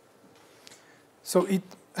 so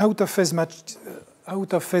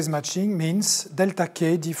out-of-phase matching means delta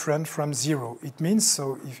k different from 0. It means,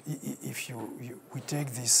 so if we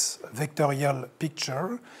take this vectorial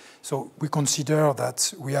picture, so we consider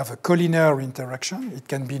that we have a collinear interaction. It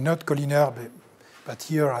can be not collinear, but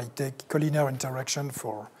here I take collinear interaction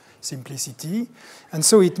for simplicity. And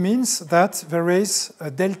so it means that there is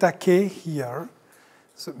a delta k here,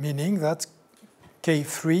 so meaning that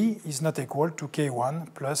k3 is not equal to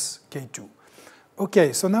k1 plus k2.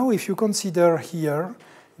 Okay, so now if you consider here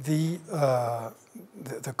the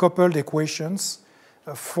coupled equations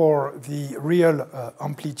for the real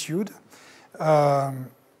amplitude,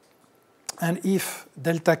 and if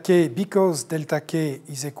delta k, because delta k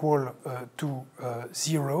is equal to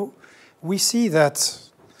 0, we see that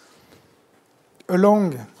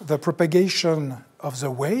along the propagation of the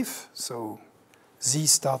wave, so z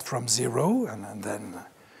starts from 0 and then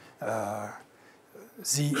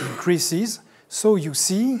z increases, so you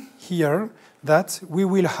see here that we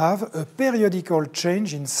will have a periodical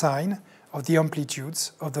change in sign of the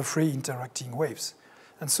amplitudes of the three interacting waves.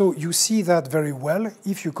 And so you see that very well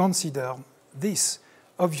if you consider this.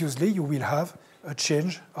 Obviously, you will have a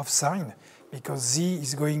change of sign because z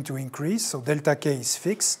is going to increase, so delta k is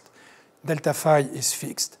fixed, delta phi is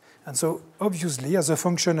fixed. And so obviously, as a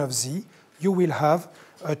function of z, you will have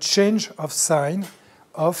a change of sign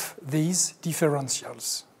of these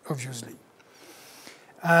differentials, obviously.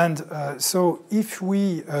 And so if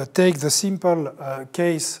we take the simple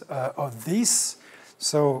case of this,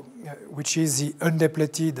 so which is the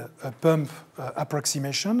undepleted pump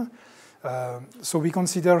approximation, so we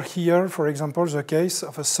consider here, for example, the case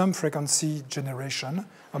of a sum frequency generation.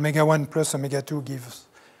 Omega 1 plus omega 2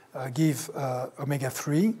 give omega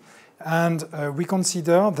 3. And we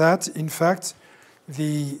consider that, in fact,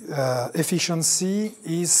 the efficiency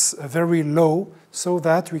is very low, so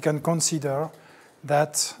that we can consider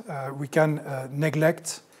that we can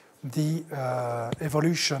neglect the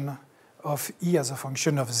evolution of E as a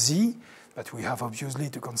function of Z, but we have obviously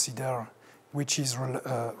to consider which is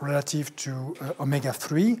relative to omega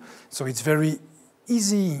 3. So it's very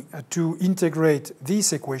easy to integrate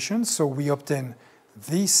these equations. So we obtain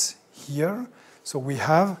this here. So we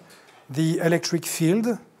have the electric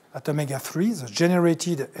field at omega 3, the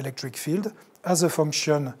generated electric field, as a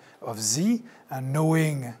function of z, and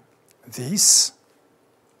knowing this,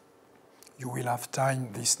 you will have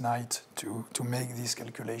time this night to make these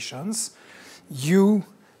calculations. You,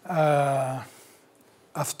 after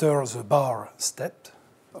the bar step,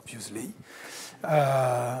 obviously,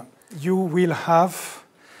 you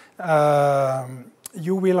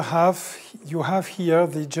have here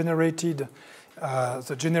the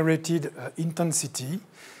generated intensity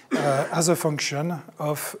as a function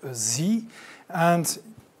of z, and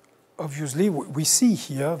obviously we see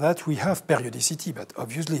here that we have periodicity, but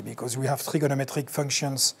obviously because we have trigonometric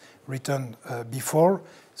functions written before,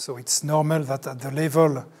 so it's normal that at the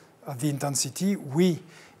level of the intensity we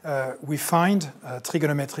find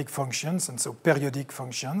trigonometric functions, and so periodic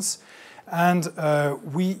functions. And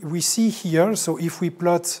we see here, so if we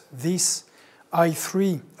plot this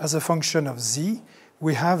I3 as a function of z,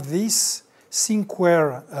 we have this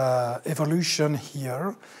sin-square evolution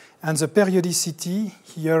here. And the periodicity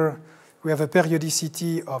here, we have a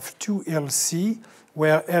periodicity of 2LC,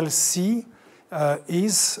 where LC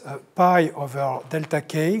is pi over delta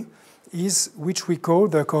k, is which we call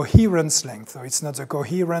the coherence length. So it's not the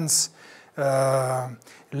coherence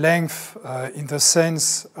length in the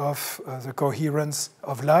sense of the coherence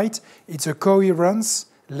of light. It's a coherence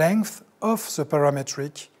length of the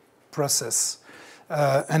parametric process.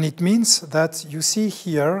 And it means that you see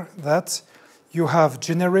here that you have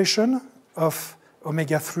generation of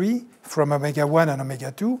omega 3 from omega 1 and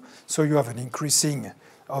omega 2. So you have an increasing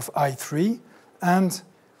of I3. And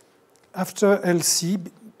after LC,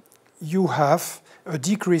 you have a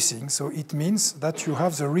decreasing. So it means that you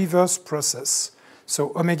have the reverse process.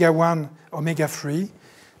 So omega 1, omega 3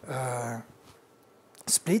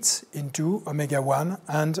 splits into omega 1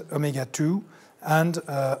 and omega 2 and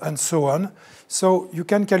so on. So you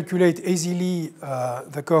can calculate easily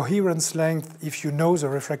the coherence length if you know the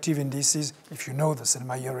refractive indices, if you know the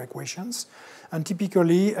Selmayr equations. And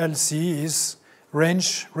typically LC is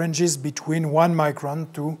ranges between 1 micron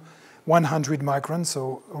to 100 micron,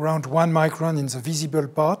 so around 1 micron in the visible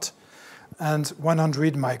part and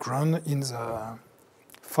 100 micron in the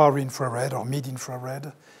far infrared or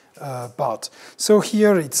mid-infrared part. So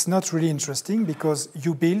here it's not really interesting because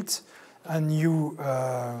you build and you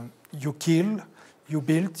kill, you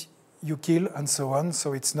build, you kill, and so on.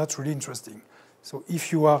 So it's not really interesting. So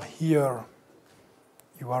if you are here,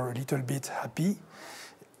 you are a little bit happy.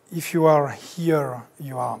 If you are here,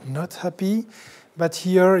 you are not happy. But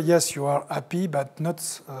here, yes, you are happy, but not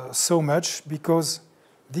so much because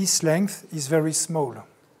this length is very small.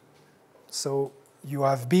 So you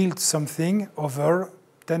have built something over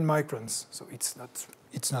 10 microns. So it's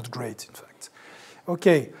not great, in fact.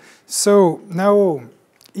 Okay, so now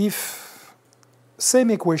if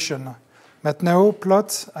same equation, but now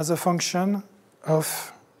plot as a function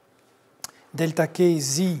of delta k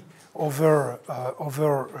z over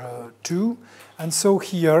 2. And so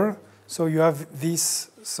here, so you have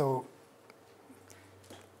this, so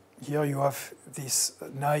here you have this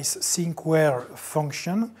nice sin-square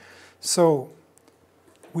function. So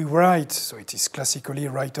we write, so it is classically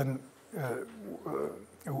written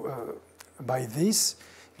by this,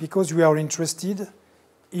 because we are interested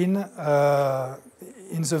in the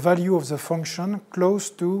value of the function close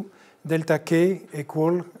to delta k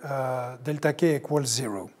equals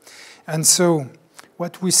 0. And so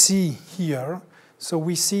what we see here, so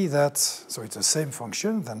we see that, so it's the same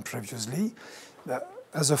function than previously,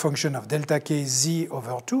 as a function of delta k z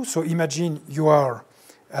over 2. So imagine you are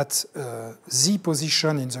at z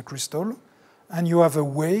position in the crystal, and you have a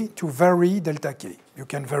way to vary delta k. You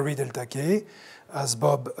can vary delta k, as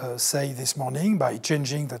Bob said this morning, by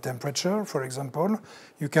changing the temperature, for example.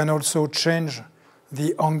 You can also change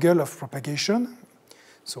the angle of propagation.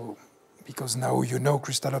 So, because now you know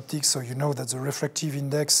crystal optics, so you know that the refractive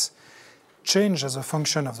index changes as a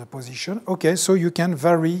function of the position. Okay, so you can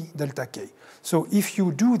vary delta k. So if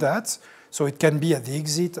you do that, so it can be at the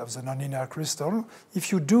exit of the nonlinear crystal.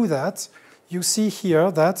 If you do that, you see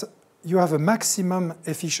here that you have a maximum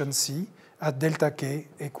efficiency at delta k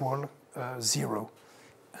equal 0.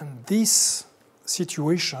 And this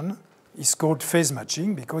situation is called phase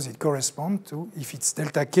matching because it corresponds to, if it's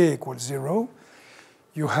delta k equals 0,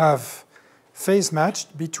 you have phase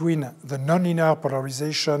matched between the nonlinear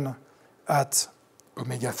polarization at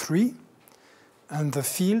omega 3 and the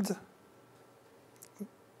field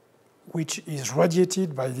which is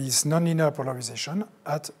radiated by this nonlinear polarization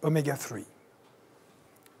at omega 3.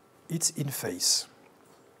 It's in phase.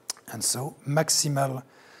 And so maximal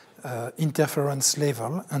interference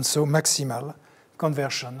level, and so maximal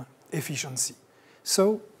conversion efficiency.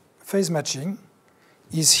 So phase matching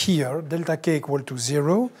is here, delta k equal to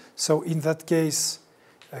 0. So in that case,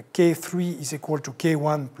 k3 is equal to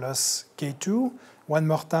k1 plus k2. One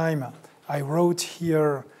more time, I wrote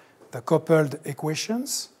here the coupled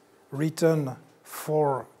equations written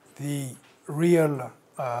for the real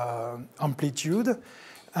amplitude.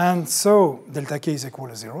 And so delta k is equal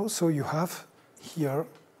to 0. So you have here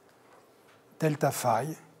delta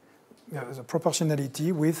phi, the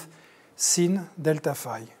proportionality with sin delta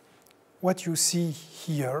phi. What you see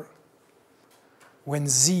here, when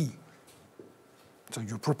z, so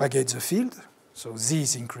you propagate the field, so z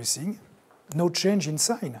is increasing, no change in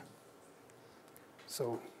sign.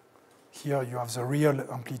 So here you have the real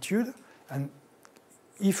amplitude, and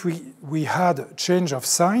if we had a change of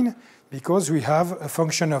sign, because we have a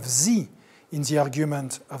function of z in the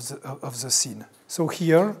argument of the sin. So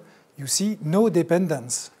here you see no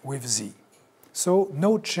dependence with z. So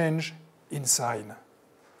no change in sign.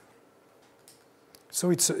 So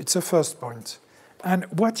it's a first point. And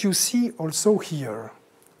what you see also here,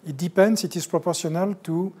 it depends, it is proportional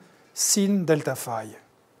to sin delta phi.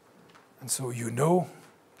 And so you know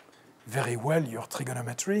very well your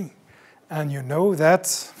trigonometry. And you know that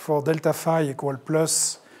for delta phi equal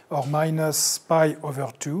plus or minus pi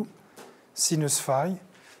over 2, sinus phi,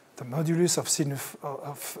 the modulus of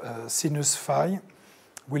sinus phi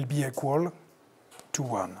will be equal to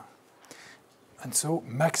 1. And so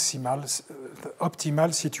maximal, the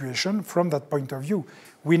optimal situation from that point of view.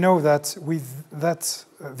 We know that with that,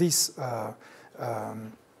 this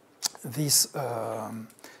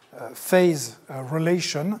phase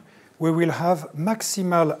relation, we will have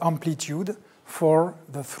maximal amplitude for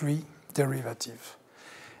the three derivative.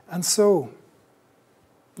 And so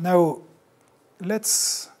now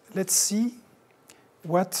let's see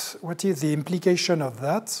what is the implication of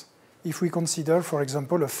that if we consider, for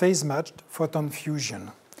example, a phase-matched photon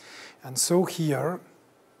fusion. And so here,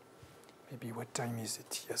 maybe what time is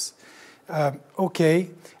it? Yes. Okay,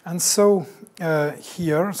 and so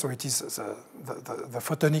here, so it is the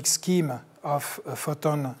photonic scheme of a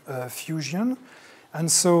photon fusion.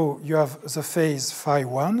 And so you have the phase phi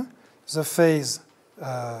 1, the phase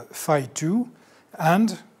phi 2,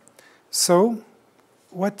 and so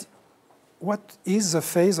what is the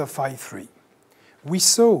phase of phi 3? We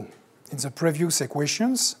saw in the previous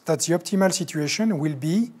equations that the optimal situation will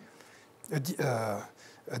be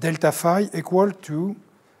a delta phi equal to,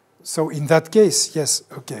 so in that case, yes,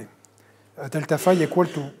 okay, delta phi equal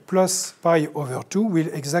to plus pi over 2 will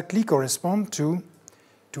exactly correspond to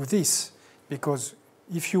this, because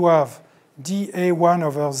if you have dA1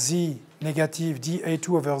 over z negative, dA2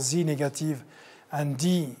 over z negative, and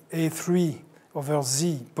dA3 over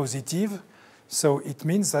z positive, so it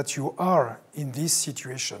means that you are in this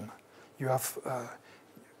situation. You have,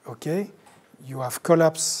 you have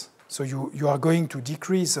collapse, so you are going to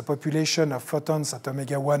decrease the population of photons at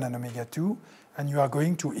omega 1 and omega 2, and you are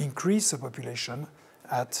going to increase the population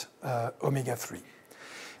at omega 3.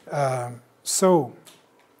 So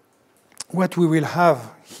what we will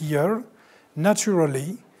have here,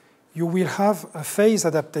 naturally, you will have a phase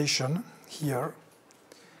adaptation here.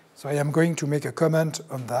 So I am going to make a comment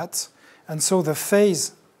on that. And so the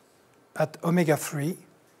phase at omega 3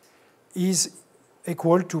 is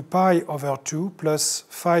equal to pi over 2 plus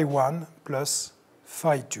phi 1 plus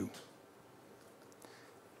phi 2.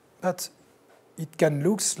 But it can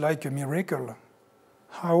look like a miracle.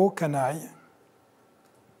 How can I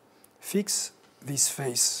fix this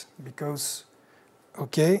phase? Because,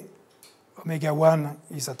 okay, omega 1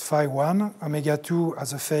 is at phi 1, omega 2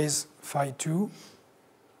 has a phase phi 2.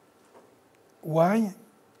 Why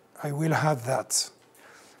I will have that?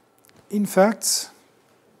 In fact,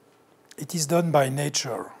 it is done by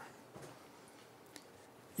nature.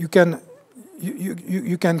 You can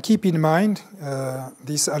keep in mind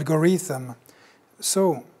this algorithm.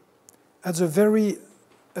 So, at the very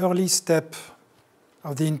early step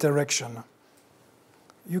of the interaction,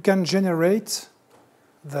 you can generate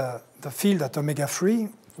the field at omega 3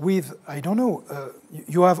 with, I don't know,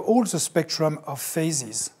 you have all the spectrum of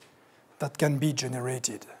phases that can be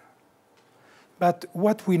generated. But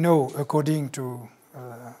what we know, according to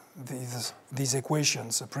these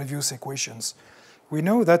equations, the previous equations, we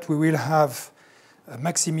know that we will have a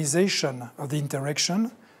maximization of the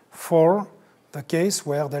interaction for the case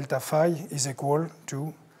where delta phi is equal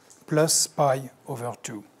to plus pi over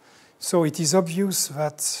 2. So it is obvious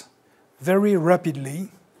that very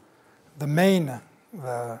rapidly the main,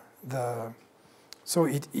 so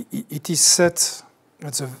it is set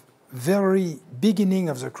at the very beginning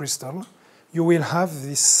of the crystal, you will have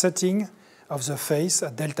this setting of the phase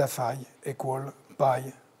at delta phi equal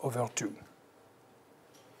pi over 2.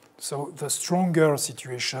 So the stronger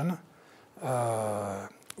situation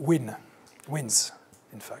wins,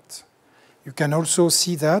 in fact. You can also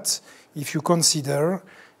see that if you consider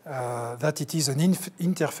that it is an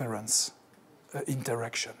interference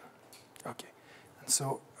interaction. Okay, and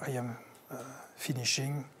so I am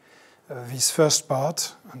finishing this first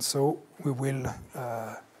part, and so we will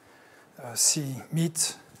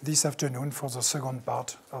meet this afternoon for the second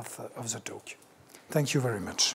part of the talk. Thank you very much.